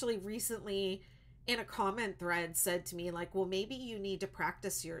actually recently in a comment thread said to me, like, well, maybe you need to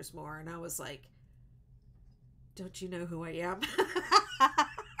practice yours more. And I was like, don't you know who I am?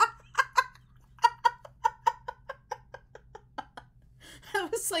 I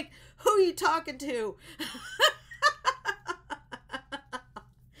was like, who are you talking to? Who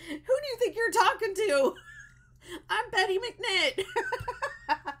do you think you're talking to? I'm Betty McKnit.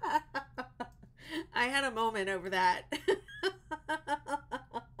 I had a moment over that.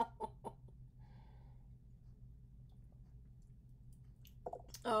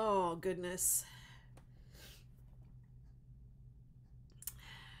 Oh, goodness.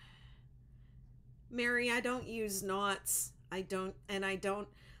 Mary, I don't use knots.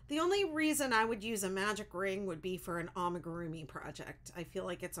 The only reason I would use a magic ring would be for an amigurumi project. I feel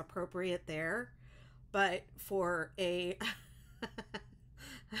like it's appropriate there. But for a...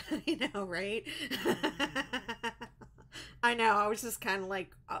 I know, right? I know, I was just kind of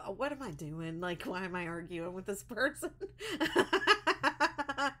like, what am I doing? Like, why am I arguing with this person?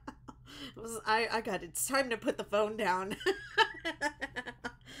 It's time to put the phone down.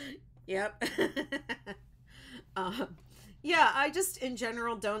 Yep. Yeah, I just in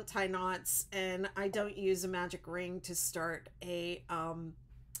general don't tie knots, and I don't use a magic ring to start a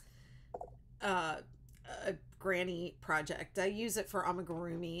granny project. I use it for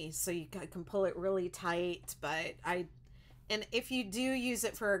amigurumi, so you can pull it really tight. And if you do use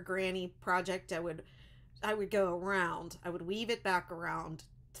it for a granny project, I would go around. I would weave it back around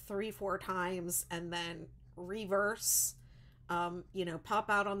 3-4 times and then reverse. Pop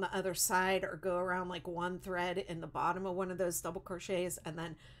out on the other side, or go around like one thread in the bottom of one of those double crochets and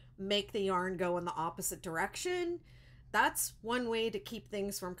then make the yarn go in the opposite direction. that's one way to keep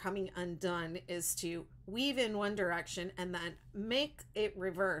things from coming undone, is to weave in one direction and then make it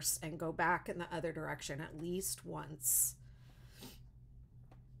reverse and go back in the other direction at least once.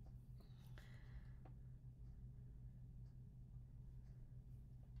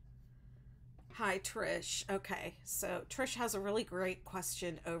 Hi, Trish. Okay, so Trish has a really great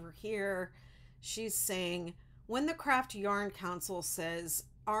question over here. She's saying, when the Craft Yarn Council says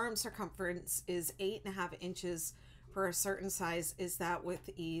arm circumference is 8.5 inches for a certain size, is that with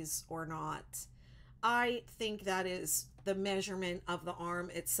ease or not? I think that is the measurement of the arm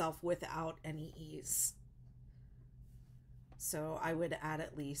itself without any ease. So I would add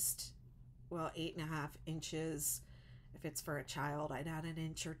at least, well, 8.5 inches. If it's for a child, I'd add an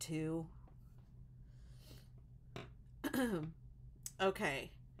inch or two.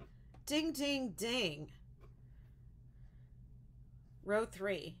 Okay. Ding, ding, ding. Row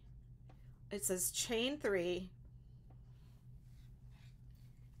 3. It says chain 3.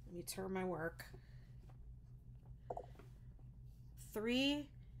 Let me turn my work. 3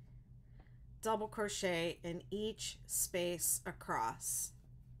 double crochet in each space across.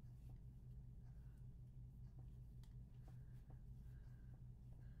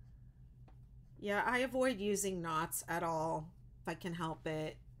 Yeah, I avoid using knots at all if I can help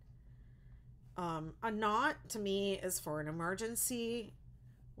it. A knot to me is for an emergency,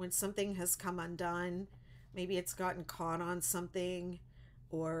 when something has come undone. Maybe it's gotten caught on something,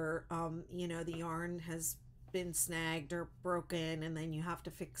 or you know, the yarn has been snagged or broken and then you have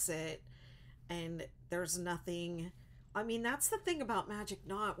to fix it and there's nothing. I mean, that's the thing about magic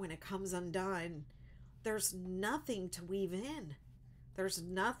knot. When it comes undone, there's nothing to weave in. There's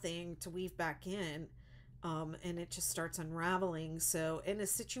nothing to weave back in, and it just starts unraveling. So in a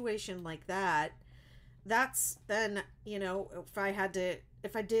situation like that, that's then, you know, if I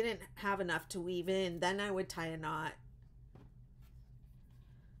didn't have enough to weave in, then I would tie a knot,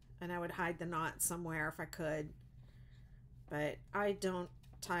 and I would hide the knot somewhere if I could. But I don't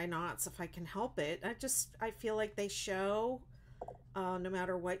tie knots if I can help it. I feel like they show, no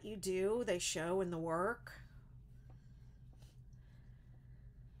matter what you do, they show in the work.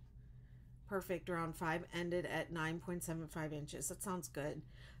 Perfect. Round 5 ended at 9.75 inches. That sounds good.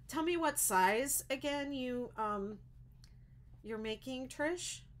 Tell me what size again you're making,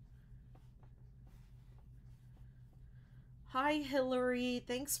 Trish. Hi, Hillary.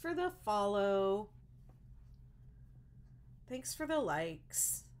 Thanks for the follow. Thanks for the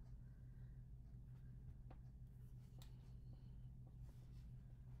likes.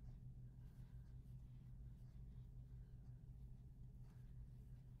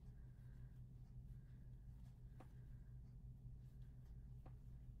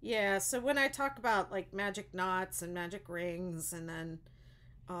 Yeah, so when I talk about like magic knots and magic rings, and then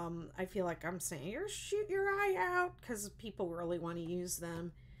I feel like I'm saying, you're shoot your eye out, because people really want to use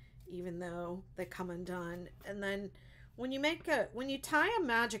them even though they come undone. And then when you tie a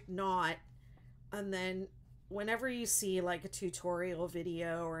magic knot, and then whenever you see like a tutorial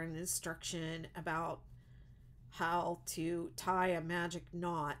video or an instruction about how to tie a magic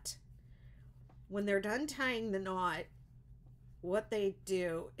knot, when they're done tying the knot, what they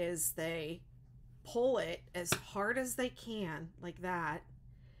do is they pull it as hard as they can, like that,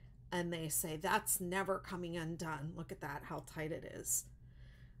 and they say, that's never coming undone. Look at that, how tight it is.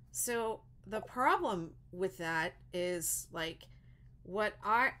 So the problem with that is, like, what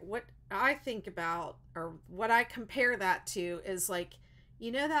I think about, or what I compare that to, is like,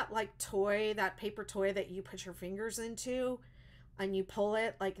 you know, that like toy, that paper toy that you put your fingers into and you pull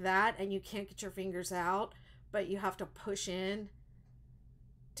it like that and you can't get your fingers out, but you have to push in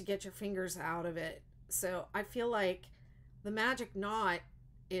to get your fingers out of it. So I feel like the magic knot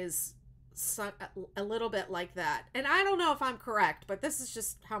is a little bit like that. And I don't know if I'm correct, but this is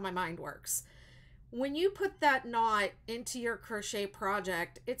just how my mind works. When you put that knot into your crochet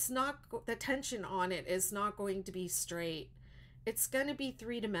project, it's not, the tension on it is not going to be straight. It's going to be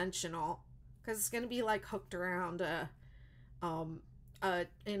three-dimensional, because it's going to be like hooked around in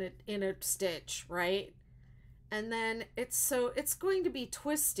a stitch, right? And then it's going to be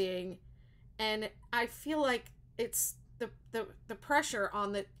twisting, and I feel like it's the pressure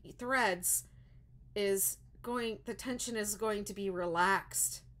on the threads is going, the tension is going to be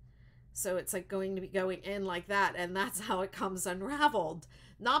relaxed. So it's like going to be going in like that, and that's how it comes unraveled.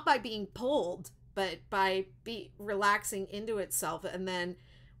 Not by being pulled, but by relaxing into itself. And then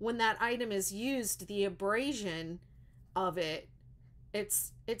when that item is used, the abrasion of it,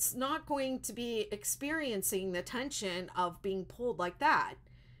 it's not going to be experiencing the tension of being pulled like that.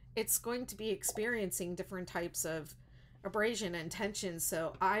 It's going to be experiencing different types of abrasion and tension.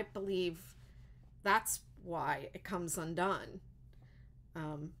 So I believe that's why it comes undone.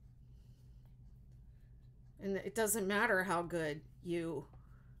 Um, and it doesn't matter how good you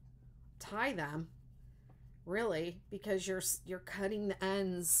tie them, really, because you're cutting the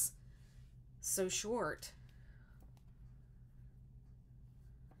ends so short.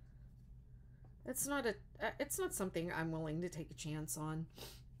 It's not something I'm willing to take a chance on.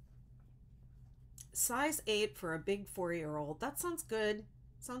 Size 8 for a big 4-year-old. That sounds good.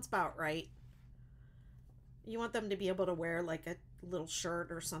 Sounds about right. You want them to be able to wear like a little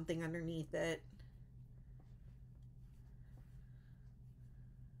shirt or something underneath it.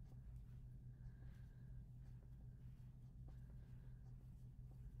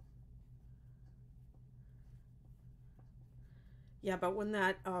 Yeah, but when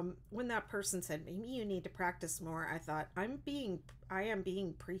that person said maybe you need to practice more, I thought I am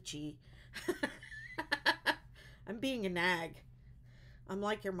being preachy. I'm being a nag. I'm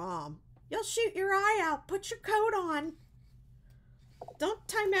like your mom. You'll shoot your eye out. Put your coat on. Don't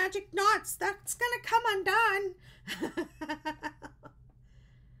tie magic knots. That's gonna come undone.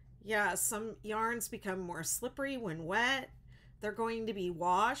 Yeah, some yarns become more slippery when wet. They're going to be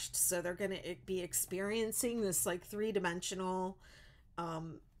washed, so they're going to be experiencing this like three-dimensional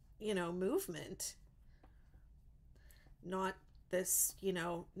movement. Not this,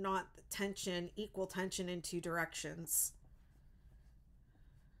 not tension, equal tension in two directions.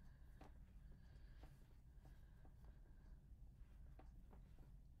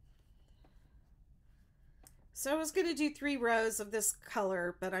 So I was going to do 3 rows of this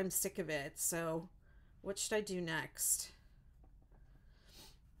color, but I'm sick of it. So what should I do next?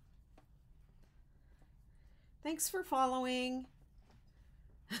 Thanks for following.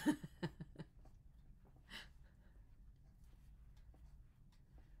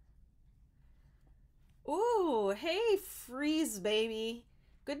 Ooh, hey, Freeze baby.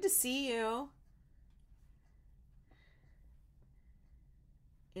 Good to see you.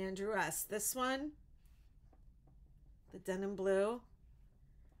 Andrew S. This one, the denim blue.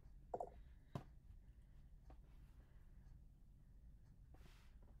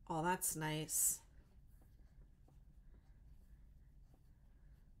 Oh, that's nice.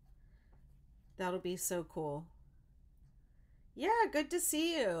 That'll be so cool. Yeah, good to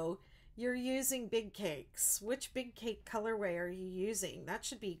see you. You're using big cakes. Which big cake colorway are you using? That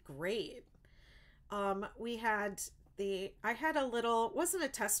should be great. We had I had a little, it wasn't a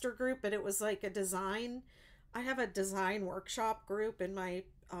tester group, but it was like a design. I have a design workshop group in my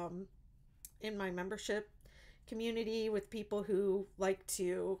membership community with people who like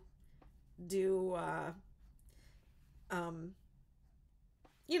to do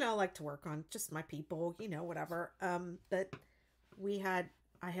like to work on, just my people, whatever. But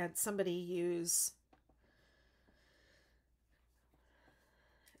I had somebody use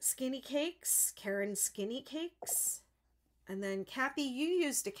skinny cakes, Karen skinny cakes. And then Kathy, you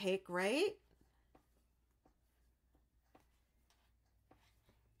used a cake, right?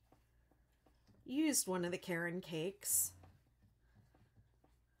 You used one of the Karen cakes.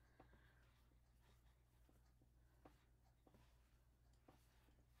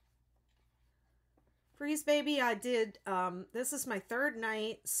 Freeze baby, I did, this is my 3rd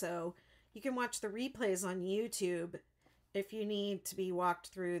night, so you can watch the replays on YouTube if you need to be walked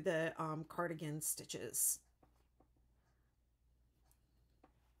through the cardigan stitches.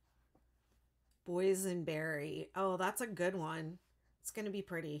 Boysenberry. Oh, that's a good one. It's going to be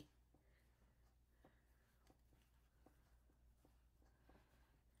pretty.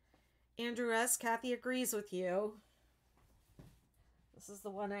 Andrew S. Kathy agrees with you. This is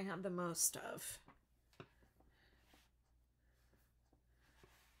the one I have the most of.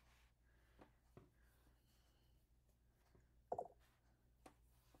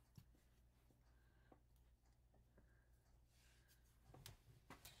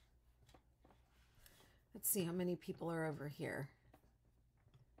 Let's see how many people are over here.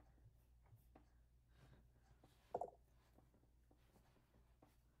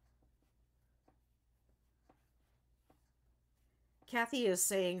 Kathy is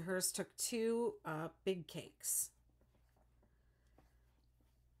saying hers took 2 big cakes.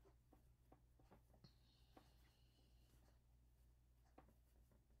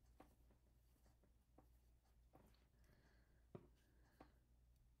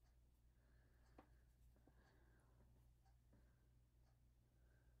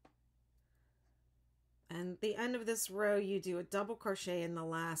 And the end of this row, you do a double crochet in the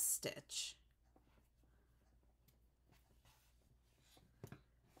last stitch.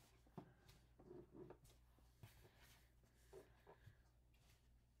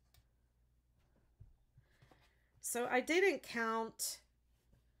 So I didn't count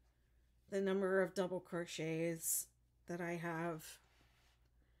the number of double crochets that I have.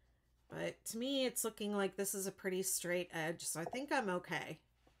 But to me, it's looking like this is a pretty straight edge, so I think I'm okay.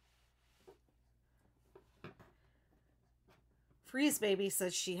 Freeze Baby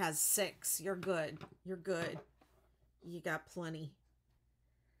says she has 6. You're good. You're good. You got plenty.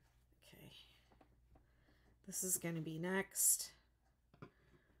 Okay. This is going to be next.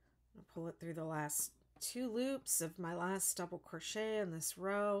 I'll pull it through the last 2 loops of my last double crochet in this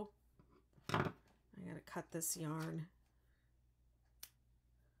row. I got to cut this yarn.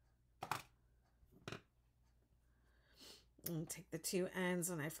 And take the 2 ends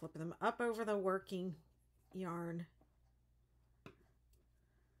and I flip them up over the working yarn.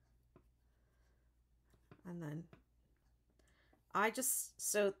 And then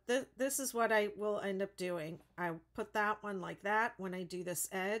this is what I will end up doing. I put that one like that when I do this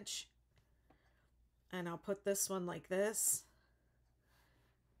edge. And I'll put this one like this.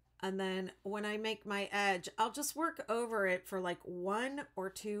 And then when I make my edge, I'll just work over it for like 1 or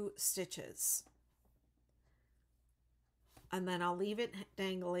 2 stitches. And then I'll leave it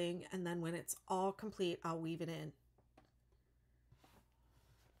dangling. And then when it's all complete, I'll weave it in.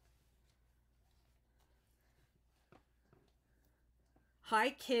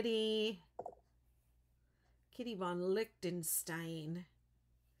 Hi, Kitty. Kitty von Lichtenstein.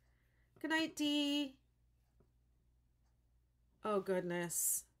 Good night, Dee. Oh,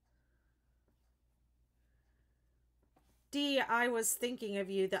 goodness. Dee, I was thinking of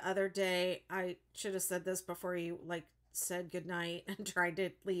you the other day. I should have said this before you, said goodnight and tried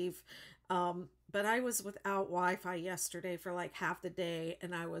to leave. But I was without Wi-Fi yesterday for, half the day,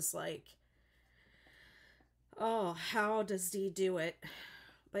 and I was like, oh, how does Dee do it?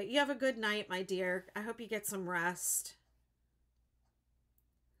 But you have a good night, my dear. I hope you get some rest.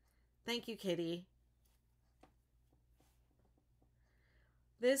 Thank you, Kitty.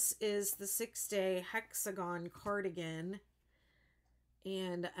 This is the 6-day hexagon cardigan.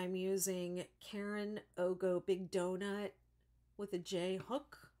 And I'm using Karen Ogo Big Donut with a J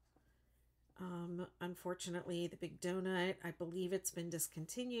hook. Unfortunately, the Big Donut, I believe it's been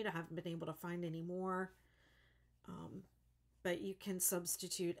discontinued. I haven't been able to find any more. But you can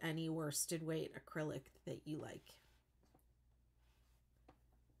substitute any worsted weight acrylic that you like.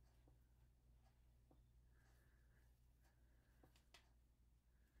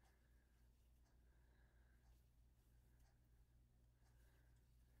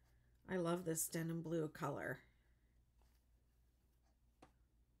 I love this denim blue color.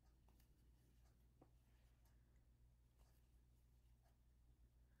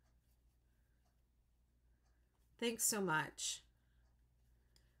 Thanks so much.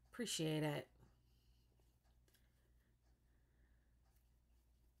 Appreciate it.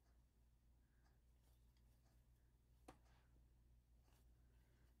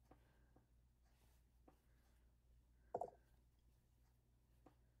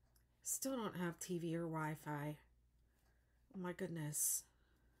 Still don't have TV or Wi-Fi. Oh my goodness.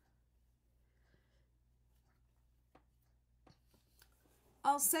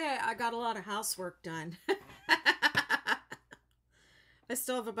 I'll say I got a lot of housework done. I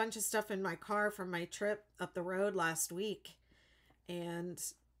still have a bunch of stuff in my car from my trip up the road last week. And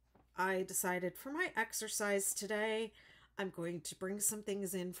I decided for my exercise today, I'm going to bring some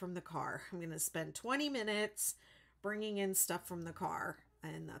things in from the car. I'm going to spend 20 minutes bringing in stuff from the car.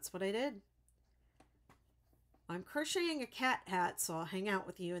 And that's what I did. I'm crocheting a cat hat, so I'll hang out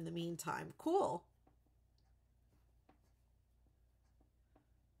with you in the meantime. Cool.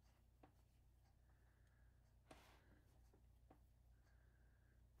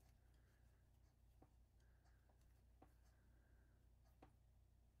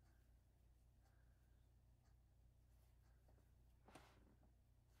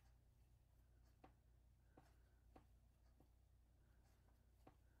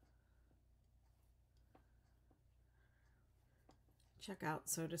 Check out,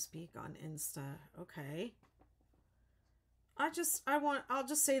 so to speak, on Insta. Okay. I'll just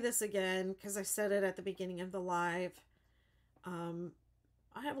say this again because I said it at the beginning of the live. I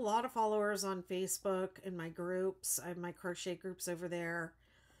have a lot of followers on Facebook in my groups. I have my crochet groups over there.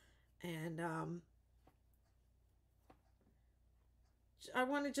 And I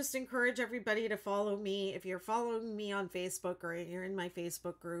want to just encourage everybody to follow me. If you're following me on Facebook or you're in my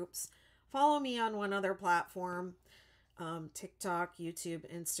Facebook groups, follow me on one other platform. TikTok, YouTube,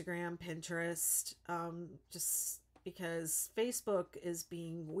 Instagram, Pinterest, just because Facebook is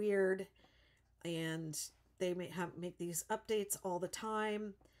being weird and they make these updates all the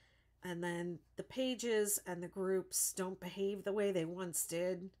time, and then the pages and the groups don't behave the way they once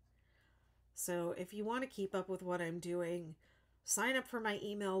did. So if you want to keep up with what I'm doing, sign up for my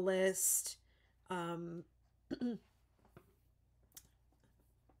email list,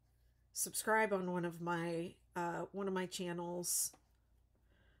 subscribe on one of my channels,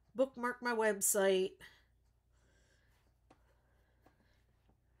 bookmark my website,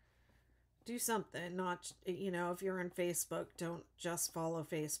 do something. Not, if you're on Facebook, don't just follow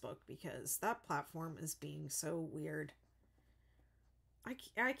Facebook, because that platform is being so weird. I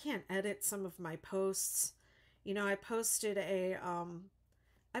can't edit some of my posts. I posted a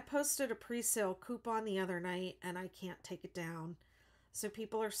pre-sale coupon the other night, and I can't take it down. So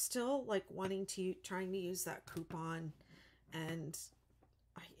people are still like trying to use that coupon, and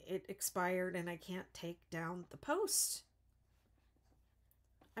it expired, and I can't take down the post.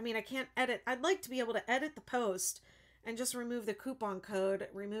 I mean, I can't edit. I'd like to be able to edit the post and just remove the coupon code,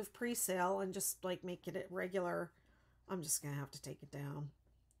 remove pre-sale, and just like make it regular. I'm just going to have to take it down.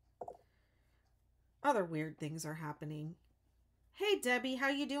 Other weird things are happening. Hey, Debbie, how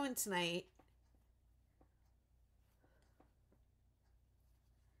you doing tonight?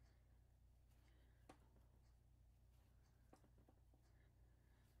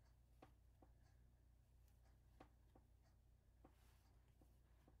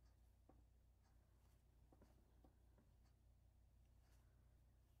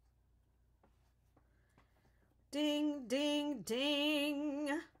 Ding, ding,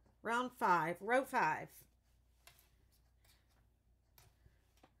 ding. Round 5, row 5.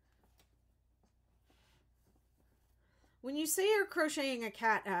 When you say you're crocheting a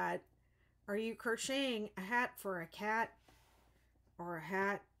cat hat, are you crocheting a hat for a cat, or a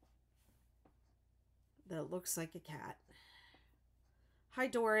hat that looks like a cat? Hi,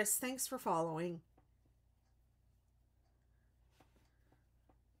 Doris. Thanks for following.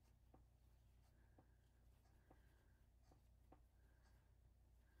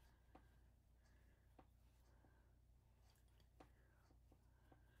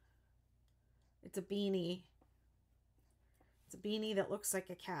 It's a beanie. It's a beanie that looks like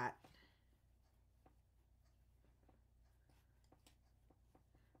a cat.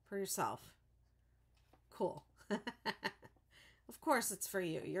 For yourself. Cool. Of course it's for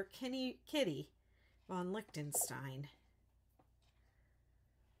you. You're Kitty von Lichtenstein.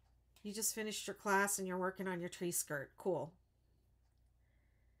 You just finished your class and you're working on your tree skirt. Cool.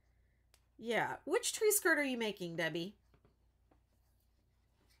 Yeah. Which tree skirt are you making, Debbie?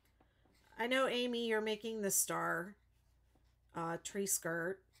 I know, Amy, you're making the star tree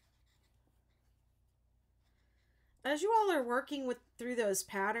skirt. As you all are working through those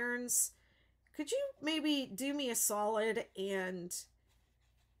patterns, could you maybe do me a solid and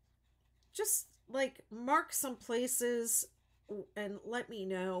just like mark some places and let me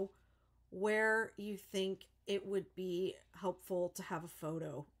know where you think it would be helpful to have a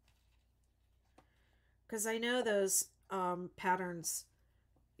photo? Because I know those patterns.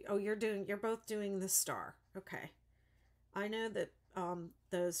 Oh, you're both doing the star. Okay. I know that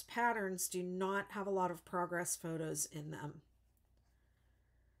those patterns do not have a lot of progress photos in them.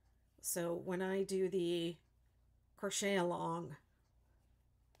 So when I do the crochet along,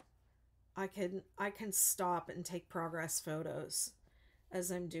 I can stop and take progress photos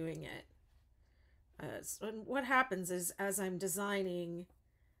as I'm doing it. And what happens is, as I'm designing,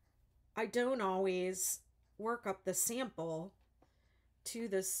 I don't always work up the sample to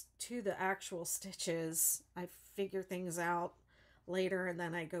the actual stitches. I figure things out later, and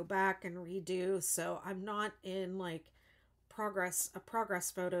then I go back and redo. So I'm not in like a progress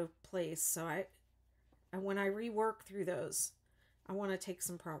photo place. So when I rework through those, I want to take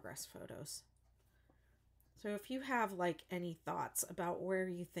some progress photos. So if you have like any thoughts about where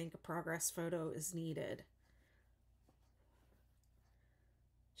you think a progress photo is needed,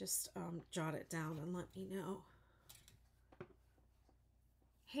 just jot it down and let me know.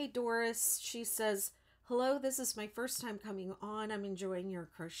 Hey, Doris. She says, hello, this is my first time coming on. I'm enjoying your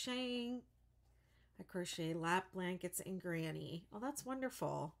crocheting. I crochet lap blankets and granny. Oh, that's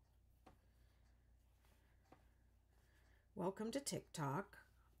wonderful. Welcome to TikTok.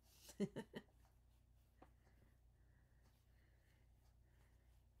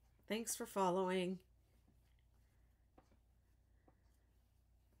 Thanks for following.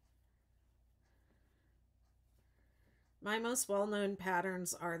 My most well-known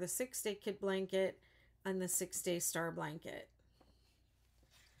patterns are the 6-day kid blanket and the 6-day star blanket.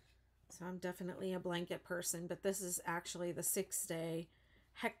 So I'm definitely a blanket person, but this is actually the 6-day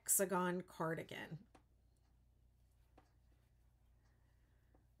hexagon cardigan.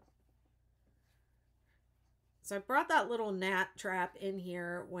 So I brought that little gnat trap in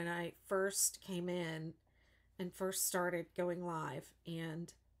here when I first came in and first started going live.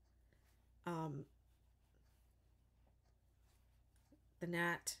 And the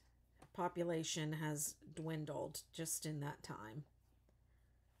gnat population has dwindled just in that time.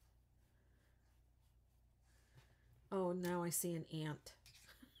 Oh, now I see an ant.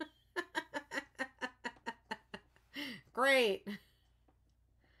 Great.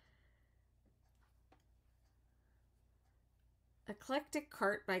 Eclectic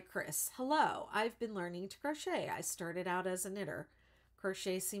Cart by Chris. Hello, I've been learning to crochet. I started out as a knitter.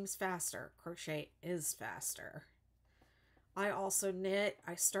 Crochet seems faster. Crochet is faster. I also knit.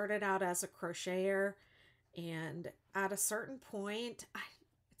 I started out as a crocheter, and at a certain point, at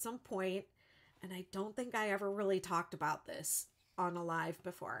some point, and I don't think I ever really talked about this on a live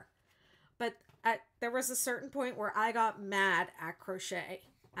before, but there was a certain point where I got mad at crochet.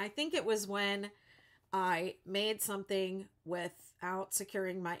 I think it was when I made something without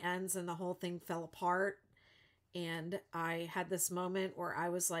securing my ends and the whole thing fell apart. And I had this moment where I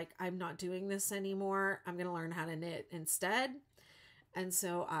was like, I'm not doing this anymore. I'm going to learn how to knit instead. And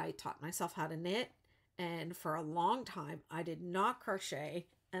so I taught myself how to knit. And for a long time, I did not crochet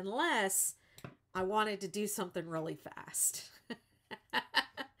unless I wanted to do something really fast.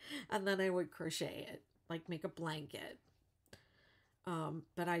 And then I would crochet it, like make a blanket.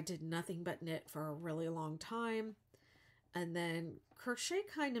 But I did nothing but knit for a really long time. And then crochet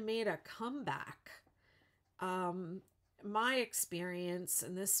kind of made a comeback. My experience,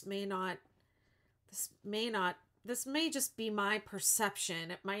 and this may just be my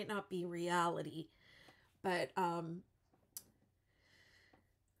perception. It might not be reality, but,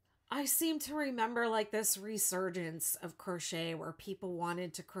 I seem to remember like this resurgence of crochet where people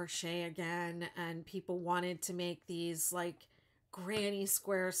wanted to crochet again, and people wanted to make these like granny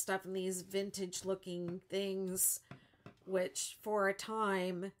square stuff and these vintage looking things, which for a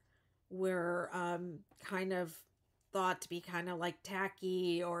time were kind of thought to be kind of like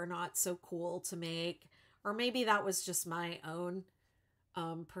tacky or not so cool to make. Or maybe that was just my own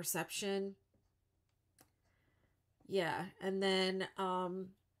perception. Yeah, and then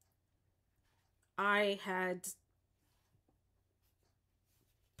I had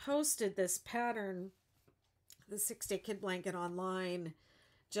posted this pattern, the 6-day kid blanket, online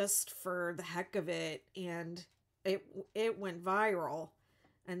just for the heck of it, and it went viral.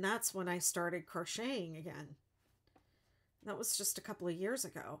 And that's when I started crocheting again. That was just a couple of years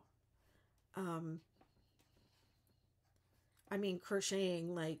ago. I mean,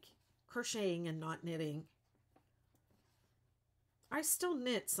 crocheting and not knitting. I still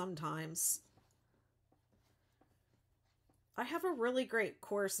knit sometimes. I have a really great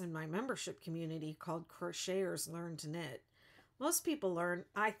course in my membership community called Crocheters Learn to Knit. Most people learn,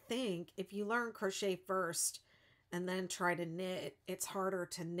 I think, if you learn crochet first and then try to knit, it's harder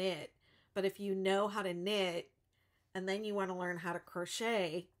to knit. But if you know how to knit and then you want to learn how to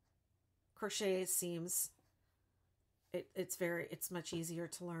crochet seems, it's much easier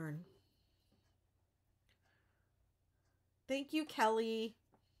to learn. Thank you, Kelly.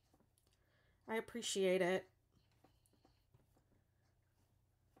 I appreciate it.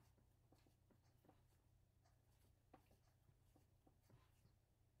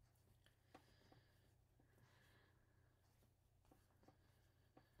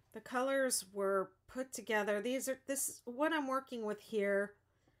 The colors were put together. What I'm working with here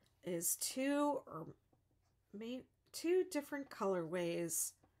is two different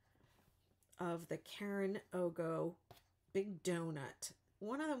colorways of the Karen Ogo Big Donut.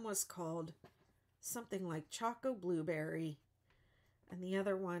 One of them was called something like Choco Blueberry, and the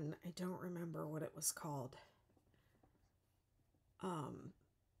other one, I don't remember what it was called.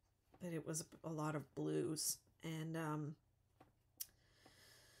 But it was a lot of blues, and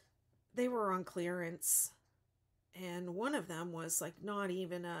they were on clearance, and one of them was like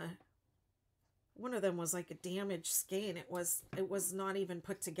a damaged skein. It was not even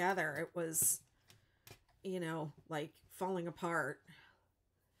put together. It was, like falling apart.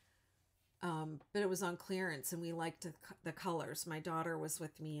 But it was on clearance, and we liked the colors. My daughter was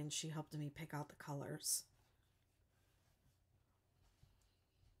with me, and she helped me pick out the colors.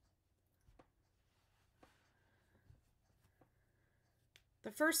 The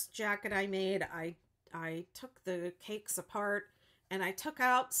first jacket I made, I took the cakes apart, and I took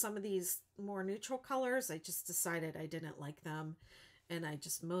out some of these more neutral colors. I just decided I didn't like them, and I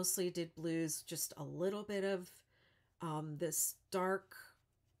just mostly did blues, just a little bit of this dark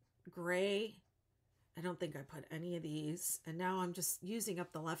gray. I don't think I put any of these, and now I'm just using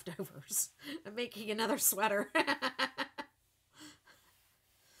up the leftovers. I'm making another sweater.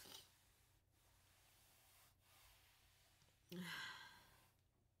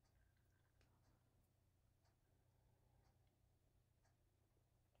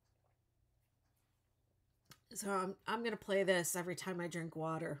 So I'm going to play this every time I drink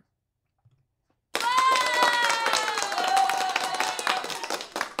water.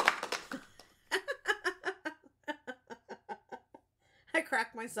 I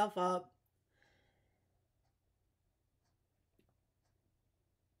crack myself up.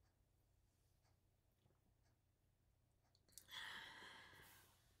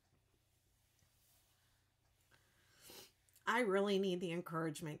 I really need the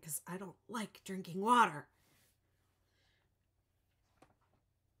encouragement because I don't like drinking water.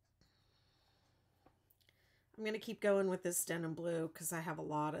 I'm going to keep going with this denim blue because I have a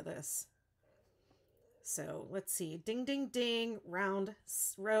lot of this. So let's see. Ding, ding, ding.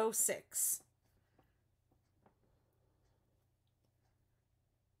 Row 6.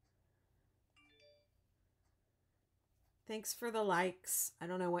 Thanks for the likes. I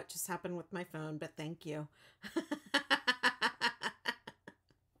don't know what just happened with my phone, but thank you.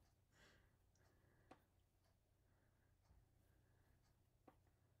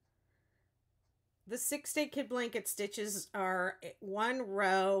 The 6-day kid blanket stitches are 1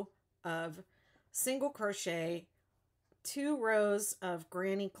 row of single crochet, 2 rows of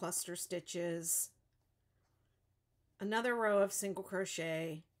granny cluster stitches, another row of single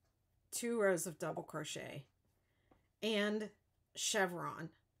crochet, 2 rows of double crochet, and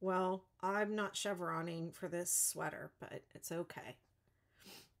chevron. Well, I'm not chevroning for this sweater, but it's okay.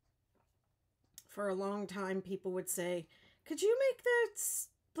 For a long time, people would say, could you make the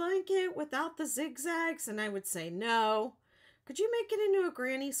blanket without the zigzags? And I would say no. Could you make it into a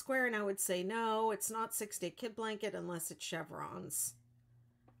granny square? And I would say no, it's not 6-day kid blanket unless it's chevrons.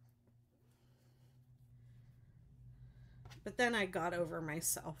 But then I got over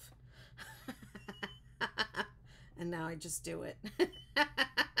myself. And now I just do it.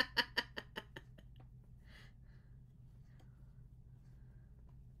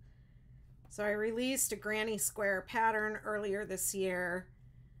 So I released a granny square pattern earlier this year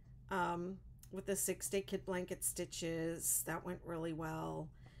with the 6-day kid blanket stitches. That went really well.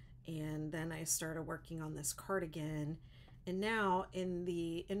 And then I started working on this cardigan. And now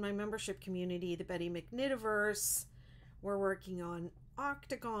in my membership community, the Betty McKnitiverse, we're working on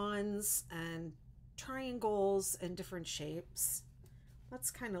octagons and triangles and different shapes. That's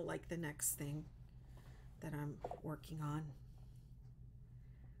kind of like the next thing that I'm working on.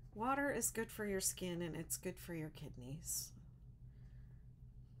 Water is good for your skin and it's good for your kidneys.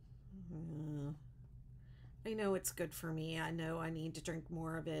 I know it's good for me. I know I need to drink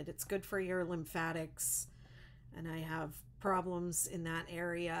more of it. It's good for your lymphatics. And I have problems in that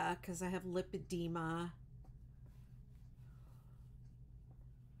area because I have lipedema.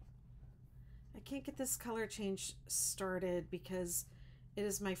 I can't get this color change started because it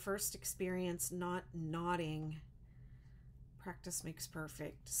is my first experience not knotting. Practice makes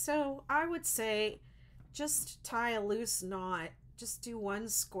perfect. So I would say just tie a loose knot. Just do 1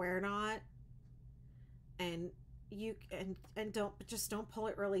 square knot, and don't pull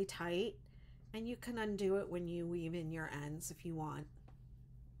it really tight, and you can undo it when you weave in your ends if you want.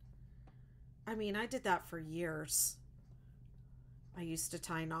 I mean, I did that for years. I used to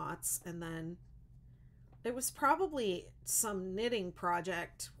tie knots, and then it was probably some knitting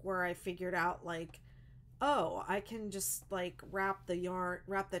project where I figured out like, oh, I can just like wrap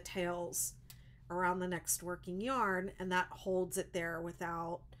the tails around the next working yarn, and that holds it there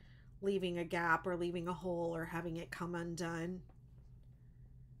without leaving a gap or leaving a hole or having it come undone.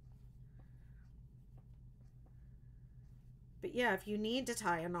 But yeah, if you need to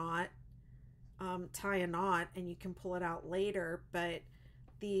tie a knot and you can pull it out later. But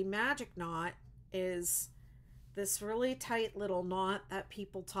the magic knot is this really tight little knot that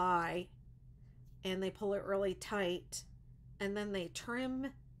people tie, and they pull it really tight, and then they trim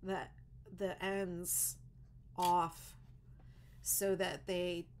the ends off so that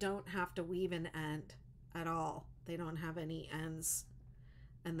they don't have to weave an end at all. They don't have any ends,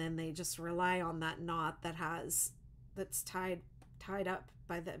 and then they just rely on that knot that's tied up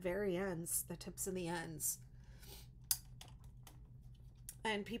by the very ends, the tips and the ends.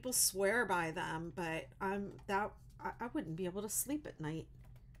 And people swear by them, but I wouldn't be able to sleep at night.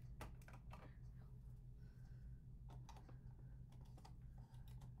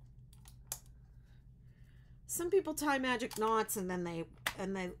 Some people tie magic knots and then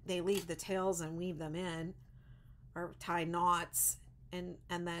they leave the tails and weave them in, or tie knots and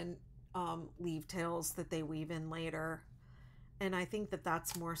then leave tails that they weave in later. And I think that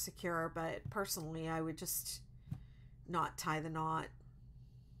that's more secure, but personally I would just not tie the knot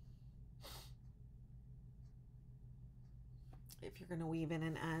if you're going to weave in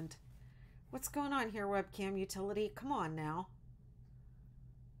an end. What's going on here, webcam utility? Come on now.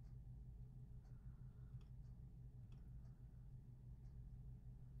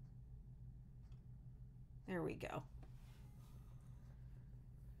 There we go.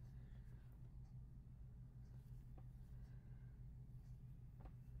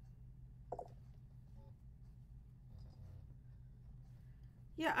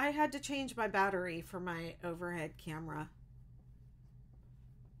 Yeah, I had to change my battery for my overhead camera.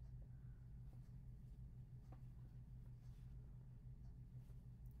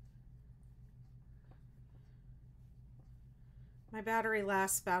 My battery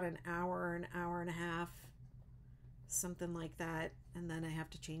lasts about an hour and a half, something like that, and then I have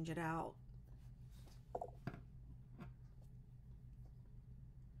to change it out.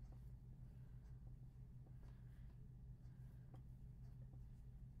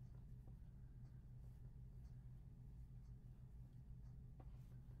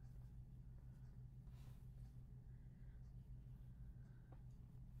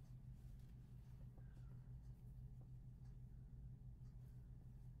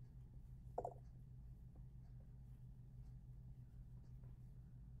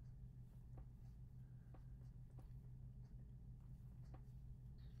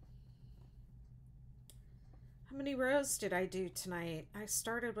 How many rows did I do tonight? I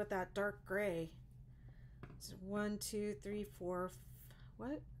started with that dark gray. So 1, 2, 3, 4,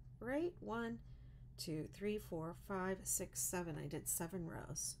 what? Right? 1, 2, 3, 4, 5, 6, 7. I did 7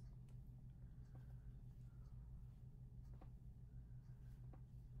 rows.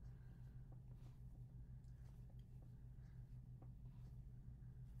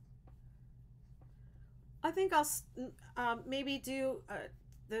 I think I'll maybe do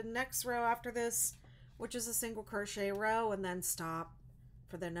the next row after this, which is a single crochet row, and then stop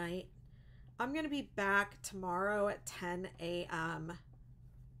for the night. I'm going to be back tomorrow at 10 a.m.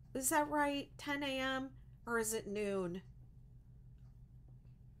 Is that right? 10 a.m. or is it noon?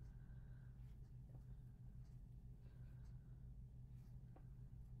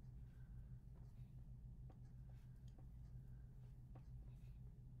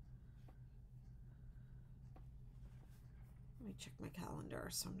 Let me check my calendar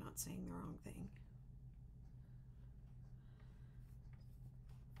so I'm not saying the wrong thing.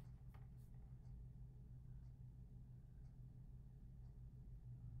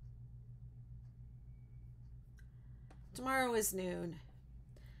 Tomorrow is noon,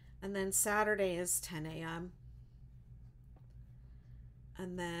 and then Saturday is 10 a.m.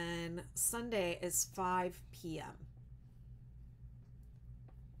 and then Sunday is 5 p.m.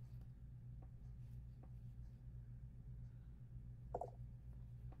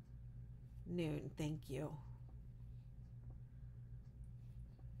 Noon, thank you.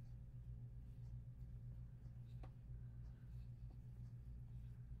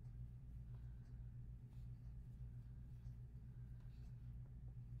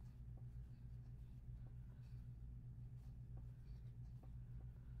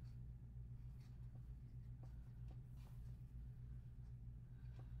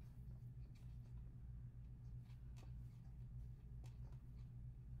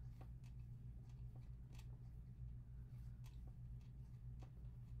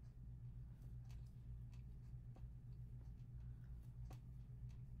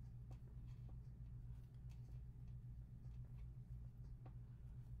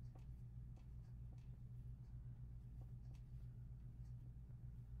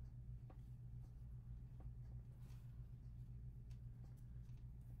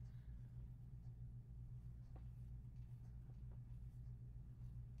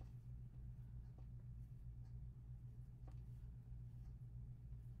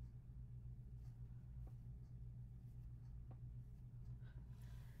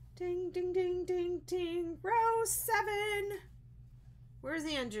 Ding, ding, ding, ding, ding. Row 7. Where's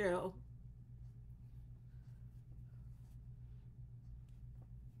Andrew?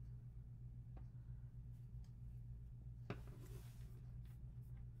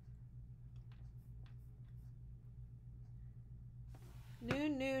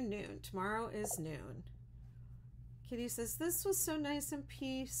 Noon, noon, noon. Tomorrow is noon. Kitty says, this was so nice and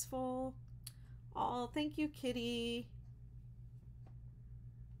peaceful. Oh, thank you, Kitty.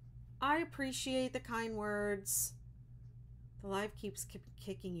 I appreciate the kind words. The live keeps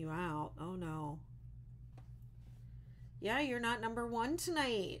kicking you out. Oh, no. Yeah, you're not number 1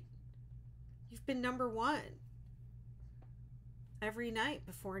 tonight. You've been number 1 every night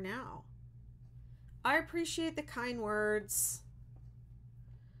before now. I appreciate the kind words.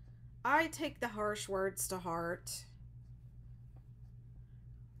 I take the harsh words to heart.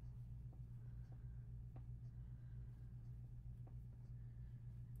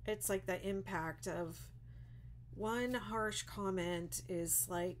 It's like the impact of one harsh comment is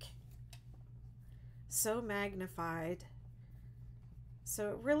like so magnified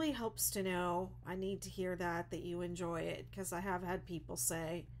So it really helps to know. I need to hear that you enjoy it, because I have had people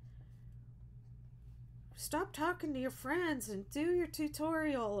say, stop talking to your friends and do your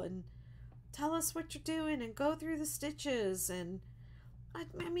tutorial and tell us what you're doing and go through the stitches. And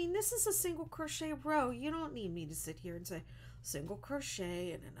I mean, this is a single crochet row. You don't need me to sit here and say single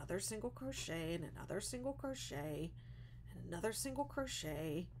crochet and another single crochet and another single crochet and another single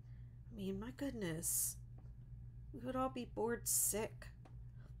crochet. I mean, my goodness, we would all be bored sick.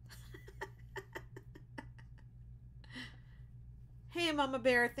 Hey, Mama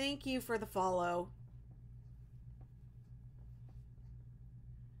Bear, thank you for the follow.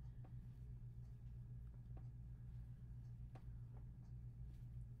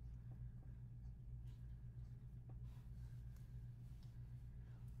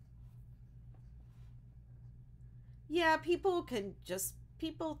 Yeah, people can just,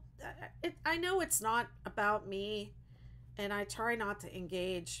 I know it's not about me, and I try not to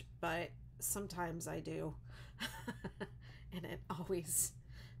engage, but sometimes I do. And it always,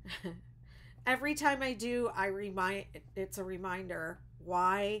 every time I do, it's a reminder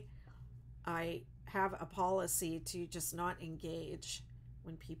why I have a policy to just not engage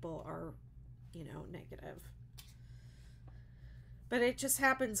when people are, negative. But it just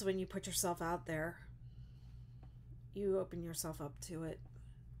happens when you put yourself out there. You open yourself up to it.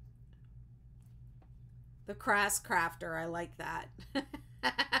 The crass crafter, I like that.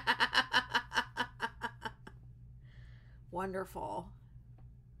 Wonderful.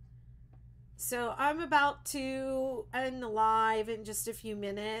 So I'm about to end the live in just a few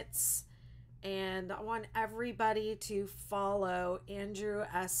minutes, and I want everybody to follow Andrew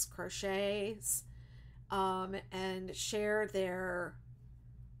S. Crochets, and share their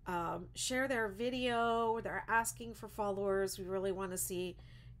video. They're asking for followers. We really want to see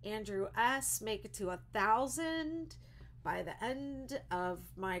Andrew S. make it to 1,000 by the end of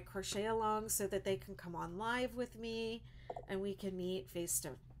my crochet along, so that they can come on live with me and we can meet face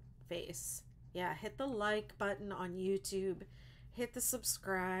to face. Yeah, hit the like button on YouTube, hit the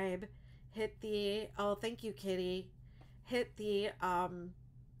subscribe, hit the, oh, thank you, Kitty, hit the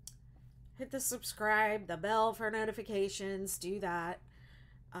subscribe, the bell for notifications, do that.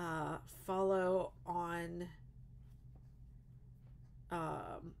 Follow on,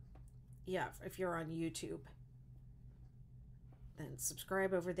 yeah, if you're on YouTube, then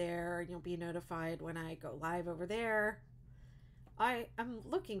subscribe over there and you'll be notified when I go live over there. I'm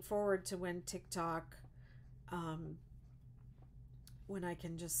looking forward to when TikTok, when I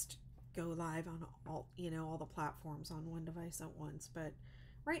can just go live on all the platforms on one device at once. But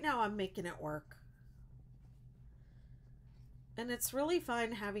right now I'm making it work. And it's really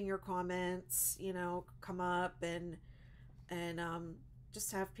fun having your comments, come up and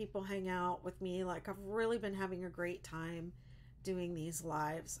just have people hang out with me. Like, I've really been having a great time doing these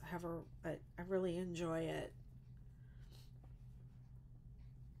lives. I really enjoy it.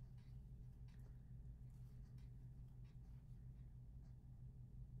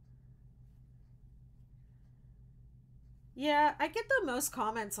 Yeah, I get the most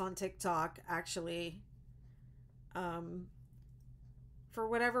comments on TikTok, actually. For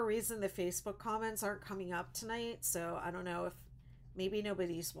whatever reason, the Facebook comments aren't coming up tonight, so I don't know if maybe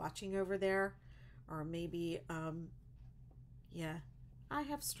nobody's watching over there, or maybe, yeah, I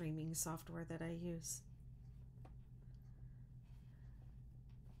have streaming software that I use.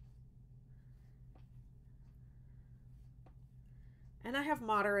 And I have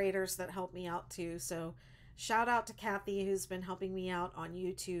moderators that help me out too, so shout out to Kathy, who's been helping me out on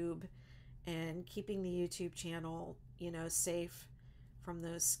YouTube and keeping the YouTube channel, safe from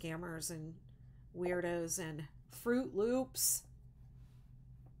those scammers and weirdos and Fruit Loops.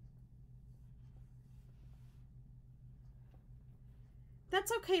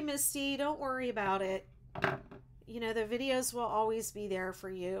 That's okay, Misty. Don't worry about it. The videos will always be there for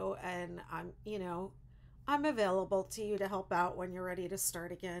you, and I'm available to you to help out when you're ready to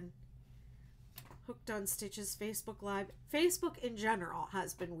start again. Hooked on Stitches Facebook Live. Facebook in general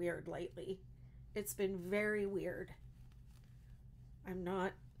has been weird lately. It's been very weird. I'm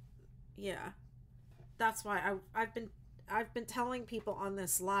not, yeah. That's why I've been telling people on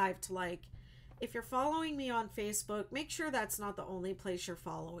this live to, like, if you're following me on Facebook, make sure that's not the only place you're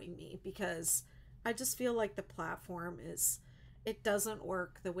following me, because I just feel like the platform it doesn't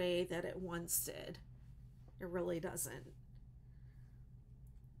work the way that it once did. It really doesn't.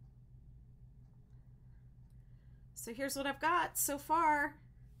 So here's what I've got so far.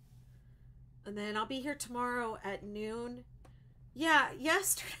 And then I'll be here tomorrow at noon. Yeah,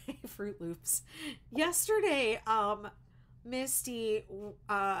 yesterday, Fruit Loops. Yesterday, Misty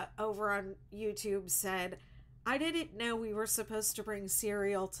over on YouTube said, I didn't know we were supposed to bring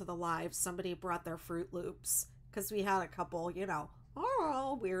cereal to the live. Somebody brought their Fruit Loops because we had a couple, you know,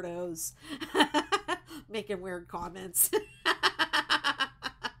 oh, weirdos making weird comments.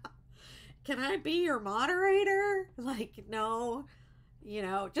 Can I be your moderator? Like, no, you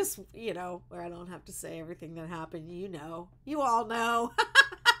know, just, you know, where I don't have to say everything that happened. You know, you all know.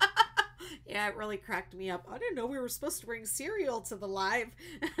 Yeah, it really cracked me up. I didn't know we were supposed to bring cereal to the live.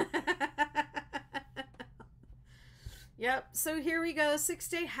 Yep, so here we go.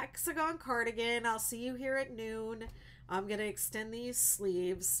 6-day hexagon cardigan. I'll see you here at noon. I'm going to extend these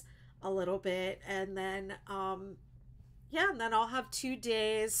sleeves a little bit, and then, yeah, and then I'll have 2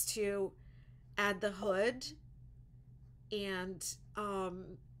 days to add the hood and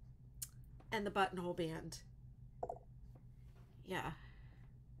the buttonhole band. Yeah.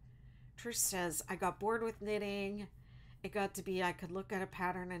 Trish says, I got bored with knitting. It got to be I could look at a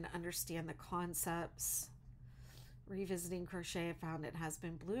pattern and understand the concepts. Revisiting crochet, I found it has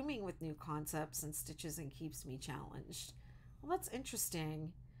been blooming with new concepts and stitches and keeps me challenged. Well, that's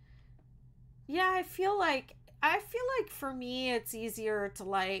interesting. Yeah, I feel like for me it's easier to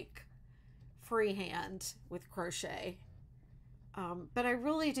like freehand with crochet. But I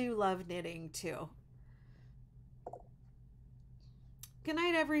really do love knitting too. Good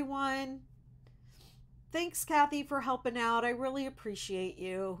night, everyone. Thanks, Kathy, for helping out. I really appreciate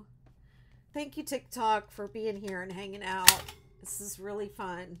you. Thank you, TikTok, for being here and hanging out. This is really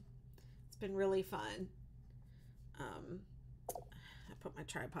fun. It's been really fun. I put my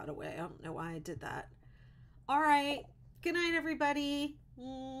tripod away. I don't know why I did that. All right. Good night, everybody.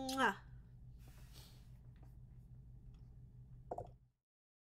 Mwah.